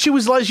she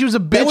was like. She was a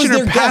bitch was in her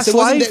their past guess.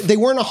 life. They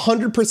weren't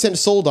 100%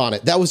 sold on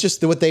it. That was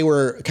just what they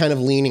were kind of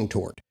leaning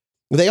toward.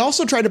 They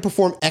also tried to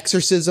perform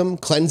exorcism,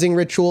 cleansing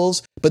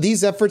rituals, but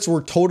these efforts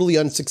were totally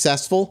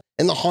unsuccessful,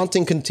 and the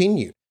haunting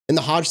continued, and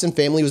the Hodgson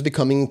family was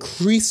becoming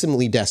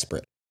increasingly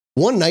desperate.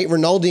 One night,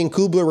 Rinaldi and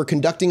Kubler were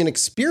conducting an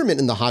experiment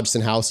in the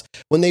Hodgson house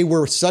when they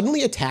were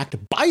suddenly attacked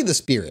by the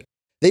spirit.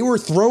 They were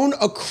thrown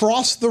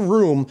across the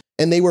room,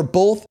 and they were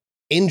both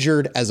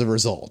injured as a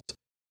result.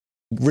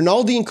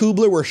 Rinaldi and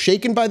Kubler were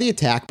shaken by the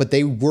attack, but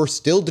they were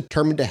still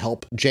determined to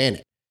help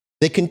Janet.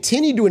 They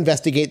continued to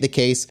investigate the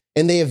case,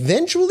 and they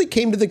eventually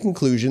came to the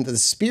conclusion that the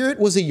spirit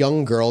was a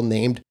young girl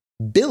named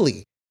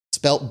Billy,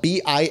 spelled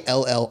Billie.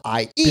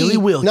 Billy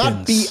Wilkins.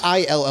 Not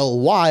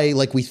Billy,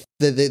 like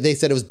they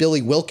said it was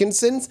Billy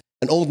Wilkinson,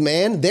 an old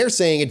man. They're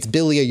saying it's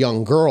Billy, a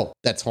young girl,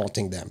 that's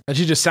haunting them. And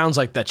she just sounds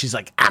like that. She's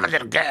like, I'm a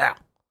little girl.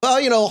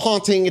 Well,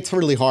 haunting, it's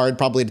really hard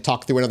probably to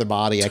talk through another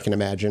body, I can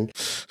imagine.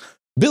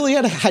 Billy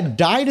had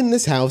died in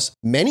this house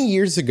many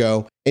years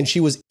ago, and she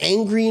was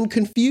angry and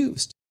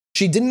confused.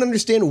 She didn't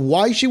understand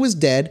why she was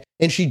dead,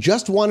 and she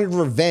just wanted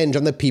revenge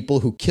on the people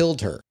who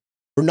killed her.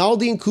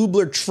 Rinaldi and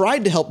Kubler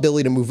tried to help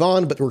Billy to move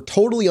on, but were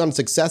totally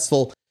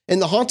unsuccessful,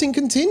 and the haunting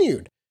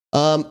continued.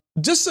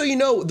 Just so you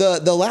know,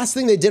 the last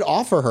thing they did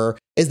offer her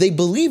is they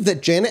believed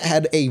that Janet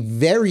had a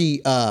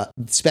very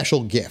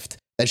special gift,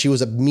 that she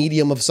was a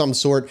medium of some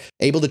sort,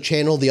 able to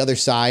channel the other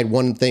side,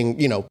 one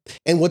thing,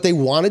 and what they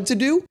wanted to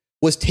do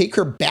was take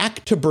her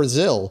back to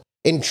Brazil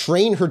and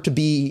train her to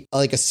be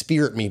like a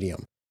spirit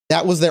medium.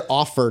 That was their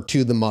offer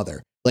to the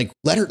mother. Like,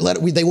 let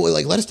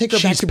us take her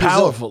back to Brazil. She's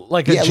powerful,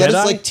 like a Jedi? Let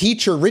us like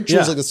teach her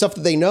rituals, like the stuff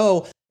that they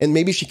know, and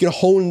maybe she can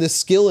hone this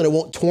skill and it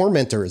won't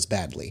torment her as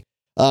badly.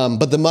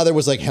 But the mother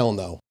was like, hell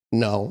no,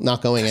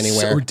 not going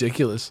anywhere. So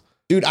ridiculous.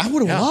 Dude, I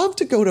would love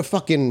to go to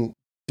fucking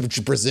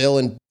Brazil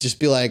and just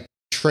be like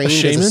trained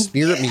as a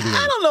spirit medium.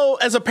 I don't know.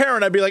 As a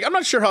parent, I'd be like, I'm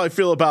not sure how I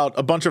feel about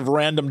a bunch of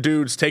random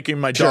dudes taking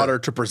my daughter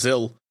to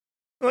Brazil.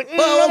 Like,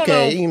 well,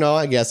 okay,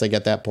 I guess I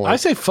get that point. I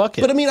say fuck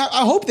it. But I mean,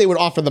 I hope they would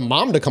offer the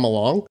mom to come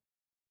along.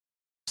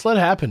 Just let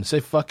it happen. Say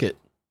fuck it.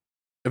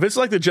 If it's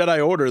like the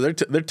Jedi Order,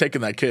 they're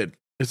taking that kid.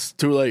 It's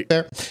too late.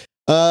 Fair.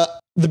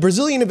 The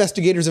Brazilian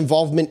investigators'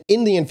 involvement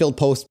in the Enfield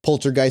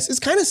poltergeist is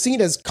kind of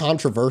seen as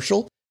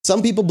controversial.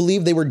 Some people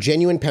believe they were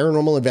genuine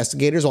paranormal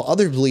investigators, while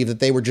others believe that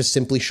they were just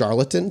simply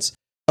charlatans.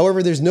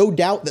 However, there's no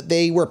doubt that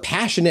they were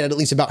passionate, at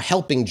least, about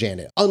helping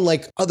Janet,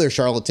 unlike other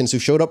charlatans who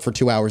showed up for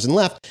 2 hours and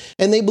left,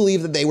 and they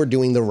believe that they were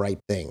doing the right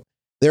thing.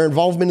 Their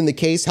involvement in the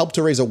case helped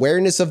to raise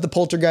awareness of the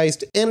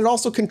poltergeist, and it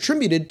also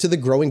contributed to the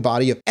growing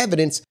body of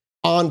evidence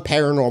on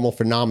paranormal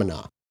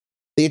phenomena.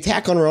 The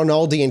attack on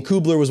Rinaldi and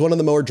Kubler was one of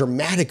the more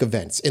dramatic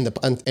events in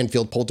the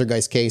Enfield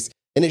poltergeist case,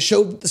 and it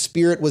showed that the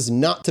spirit was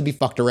not to be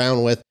fucked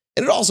around with,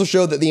 and it also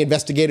showed that the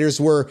investigators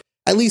were,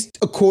 at least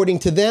according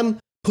to them,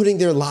 putting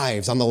their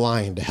lives on the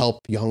line to help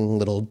young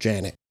little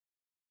Janet.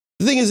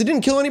 The thing is, it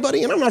didn't kill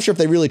anybody, and I'm not sure if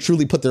they really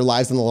truly put their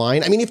lives on the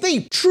line. I mean, if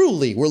they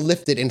truly were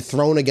lifted and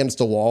thrown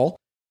against a wall,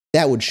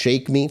 that would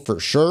shake me for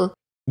sure,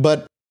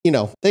 but they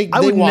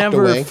would walked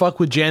never away. fuck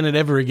with Janet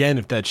ever again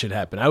if that should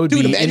happen. I would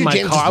Dude, be in my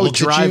Janet car. just I would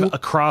looks at drive you.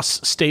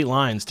 across state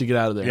lines to get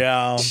out of there.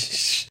 Yeah.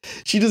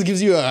 She just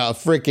gives you a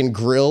freaking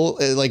grill,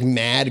 like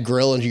mad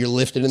grill, and you're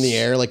lifted in the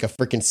air like a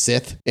freaking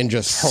Sith and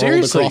just hurled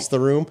Seriously. across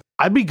the room.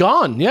 I'd be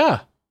gone.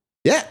 Yeah.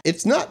 Yeah,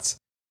 it's nuts.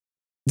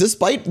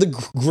 Despite the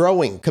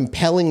growing,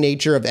 compelling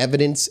nature of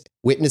evidence,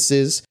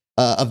 witnesses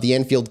of the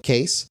Enfield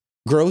case,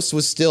 Gross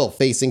was still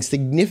facing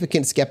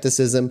significant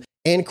skepticism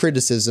and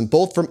criticism,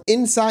 both from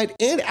inside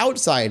and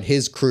outside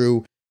his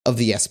crew of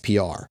the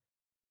SPR.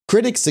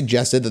 Critics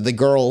suggested that the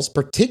girls,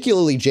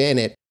 particularly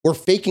Janet, were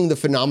faking the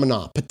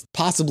phenomena,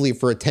 possibly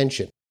for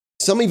attention.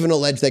 Some even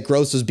alleged that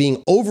Gross was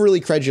being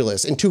overly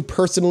credulous and too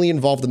personally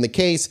involved in the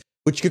case,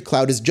 which could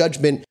cloud his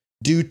judgment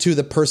due to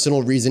the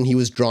personal reason he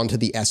was drawn to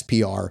the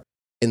SPR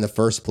in the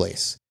first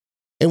place.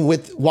 And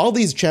while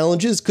these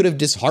challenges could have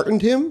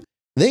disheartened him,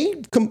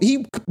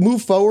 he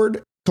moved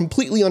forward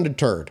completely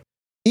undeterred.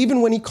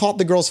 Even when he caught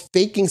the girls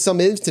faking some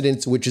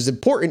incidents, which is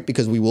important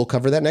because we will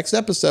cover that next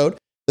episode,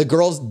 the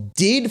girls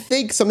did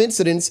fake some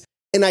incidents,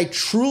 and I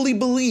truly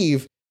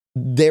believe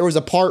there was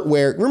a part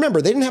where,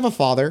 remember, they didn't have a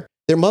father.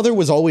 Their mother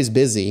was always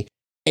busy,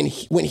 and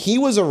when he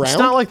was around... It's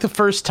not like the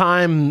first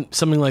time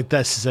something like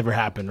this has ever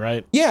happened,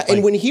 right? Yeah,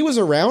 and when he was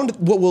around,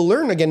 what we'll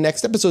learn again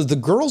next episode is the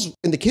girls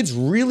and the kids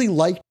really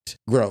liked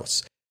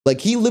Gross.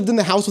 Like, he lived in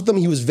the house with them.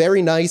 He was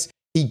very nice.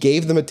 He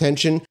gave them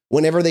attention.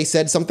 Whenever they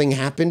said something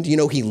happened,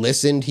 he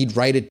listened. He'd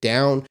write it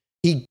down.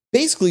 He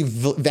basically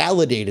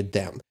validated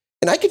them.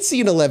 And I could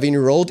see an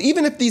 11-year-old,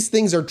 even if these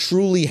things are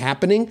truly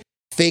happening,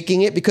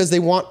 faking it because they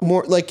want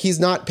more, like he's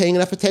not paying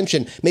enough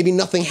attention. Maybe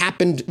nothing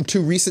happened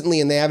too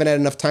recently and they haven't had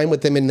enough time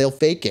with him and they'll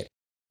fake it.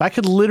 That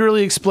could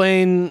literally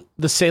explain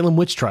the Salem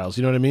witch trials.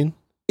 You know what I mean?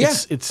 Yeah,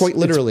 it's quite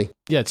literally.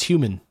 It's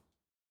human.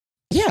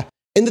 Yeah.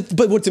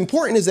 But what's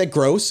important is that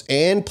Gross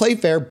and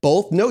Playfair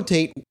both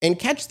notate and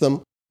catch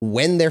them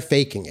when they're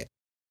faking it.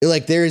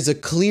 Like, there is a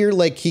clear,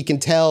 like, he can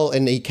tell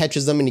and he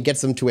catches them and he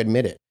gets them to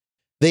admit it.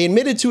 They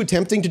admitted to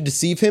attempting to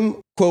deceive him,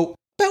 quote,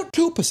 about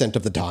 2%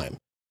 of the time.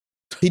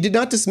 He did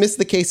not dismiss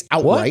the case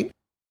outright. What?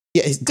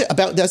 Yeah,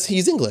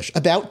 he's English.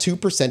 About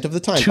 2% of the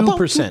time. 2%. About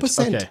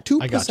 2%. Okay.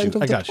 2%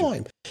 of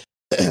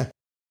the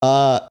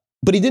time.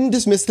 But he didn't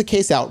dismiss the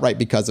case outright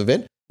because of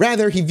it.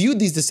 Rather, he viewed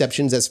these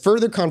deceptions as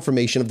further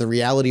confirmation of the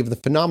reality of the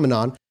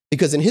phenomenon,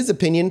 because in his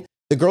opinion,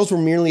 the girls were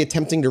merely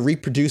attempting to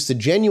reproduce the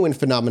genuine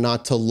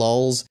phenomena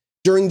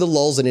during the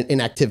lulls in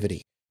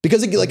inactivity.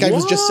 Because, like I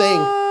was just saying,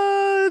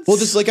 well,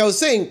 just like I was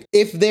saying,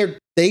 if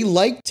they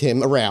liked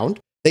him around,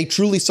 they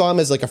truly saw him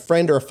as like a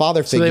friend or a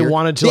father figure. So they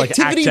wanted to act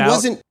out.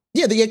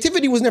 The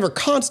activity was never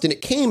constant.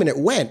 It came and it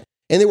went.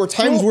 And there were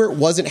times where it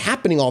wasn't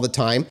happening all the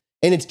time.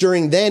 And it's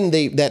during then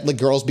that the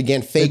girls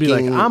began faking. They'd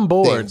be like, I'm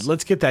bored. Things.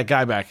 Let's get that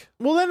guy back.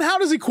 Well, then how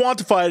does he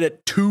quantify it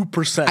at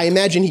 2%? I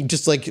imagine he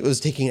just was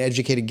taking an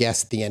educated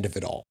guess at the end of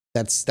it all.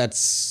 That's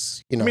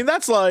I mean,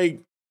 that's like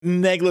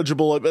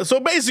negligible. So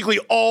basically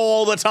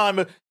all the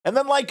time. And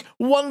then like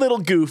one little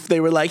goof, they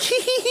were like,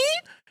 hee.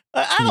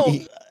 I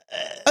think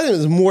it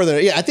was more than,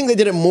 I think they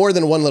did it more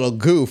than one little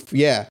goof.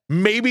 Yeah.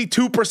 Maybe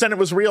 2% it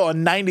was real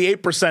and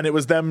 98% it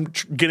was them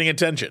getting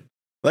attention.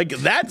 Like,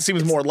 that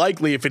seems more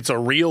likely if it's a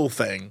real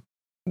thing.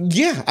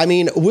 Yeah, I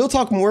mean, we'll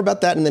talk more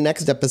about that in the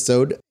next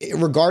episode.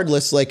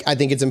 Regardless, like, I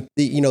think it's,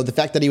 the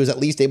fact that he was at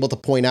least able to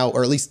point out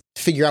or at least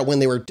figure out when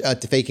they were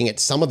faking it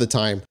some of the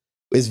time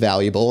is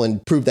valuable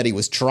and prove that he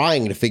was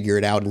trying to figure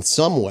it out in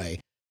some way.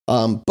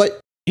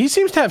 But he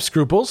seems to have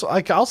scruples.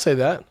 I'll say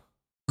that.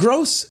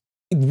 Gross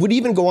would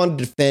even go on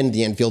to defend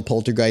the Enfield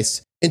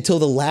poltergeist until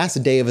the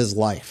last day of his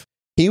life.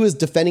 He was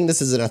defending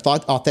this as an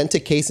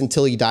authentic case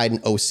until he died in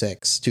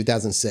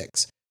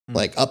 2006.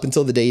 Like, up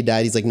until the day he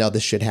died, he's like, no,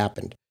 this shit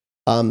happened.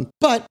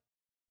 But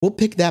we'll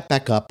pick that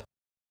back up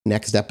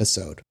next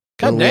episode.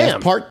 God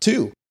damn. Part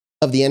 2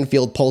 of the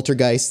Enfield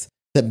poltergeist,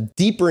 the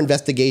deeper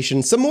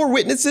investigation, some more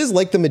witnesses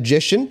like the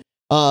magician,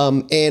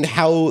 and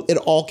how it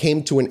all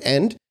came to an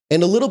end.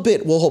 And a little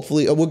bit, we're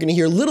going to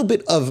hear a little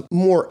bit of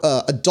more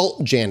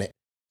adult Janet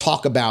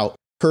talk about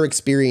her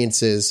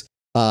experiences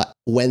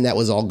when that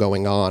was all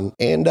going on.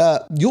 And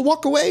you'll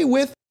walk away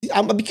with,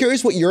 I'm be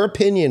curious what your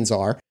opinions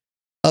are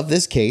of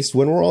this case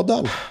when we're all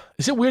done.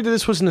 Is it weird that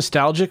this was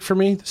nostalgic for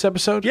me, this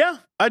episode? Yeah,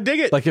 I dig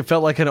it. Like, it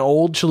felt like an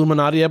old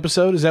Chilluminati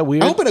episode. Is that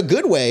weird? I hope in a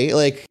good way.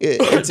 Like,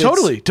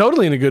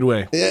 totally in a good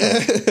way.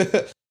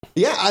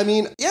 Yeah, I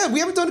mean, we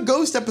haven't done a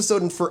ghost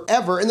episode in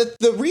forever. And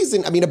the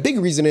reason, a big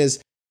reason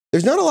is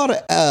there's not a lot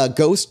of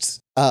ghost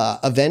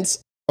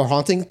events or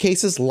haunting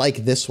cases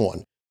like this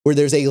one, where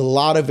there's a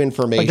lot of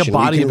information. Like a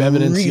body of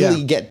evidence.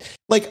 Really get,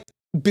 like,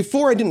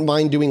 before I didn't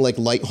mind doing like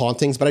light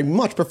hauntings, but I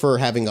much prefer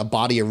having a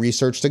body of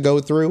research to go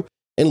through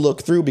and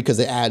look through because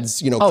it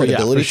adds,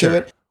 credibility to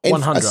it. And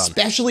 100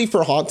 especially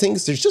for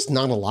hauntings, there's just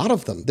not a lot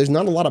of them. There's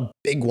not a lot of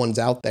big ones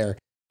out there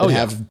that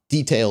have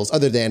details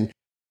other than,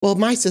 well,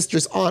 my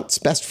sister's aunt's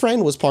best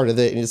friend was part of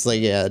it. And it's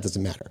like, yeah, it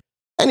doesn't matter.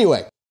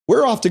 Anyway,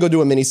 we're off to go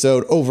do a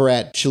mini-sode over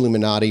at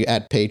Chilluminati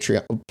at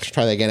Patreon.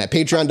 Try that again at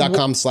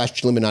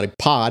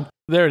patreon.com/Chilluminati-pod.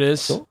 There it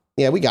is. So,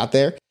 yeah, we got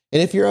there.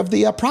 And if you're of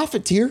the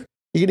profit tier,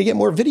 you're going to get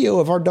more video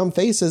of our dumb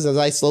faces as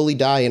I slowly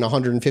die in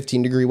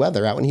 115 degree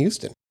weather out in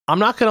Houston. I'm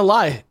not going to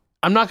lie.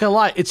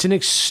 It's an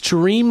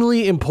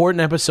extremely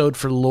important episode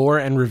for lore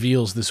and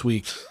reveals this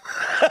week.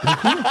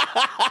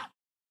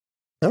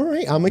 All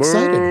right, I'm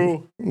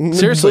excited.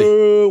 Seriously.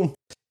 Boo.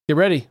 Get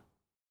ready.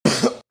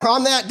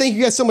 On that, thank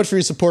you guys so much for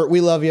your support.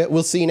 We love you.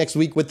 We'll see you next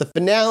week with the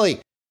finale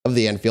of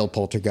the Enfield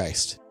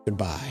Poltergeist.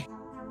 Goodbye.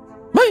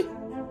 Bye.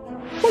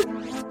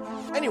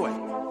 Anyway,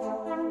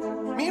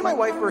 me and my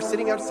wife were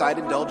sitting outside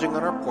indulging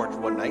on our porch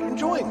one night,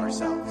 enjoying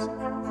ourselves.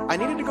 I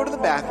needed to go to the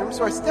bathroom,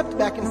 so I stepped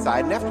back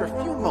inside, and after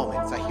a few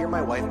moments, I hear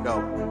my wife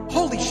go,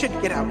 "Holy shit,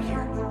 get out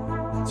here."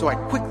 So I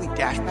quickly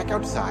dash back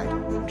outside,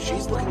 and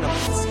she's looking up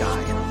at the sky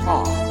in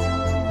awe.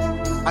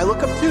 I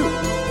look up too,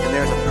 and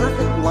there's a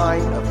perfect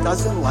line of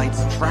dozen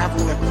lights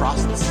traveling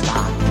across the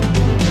sky.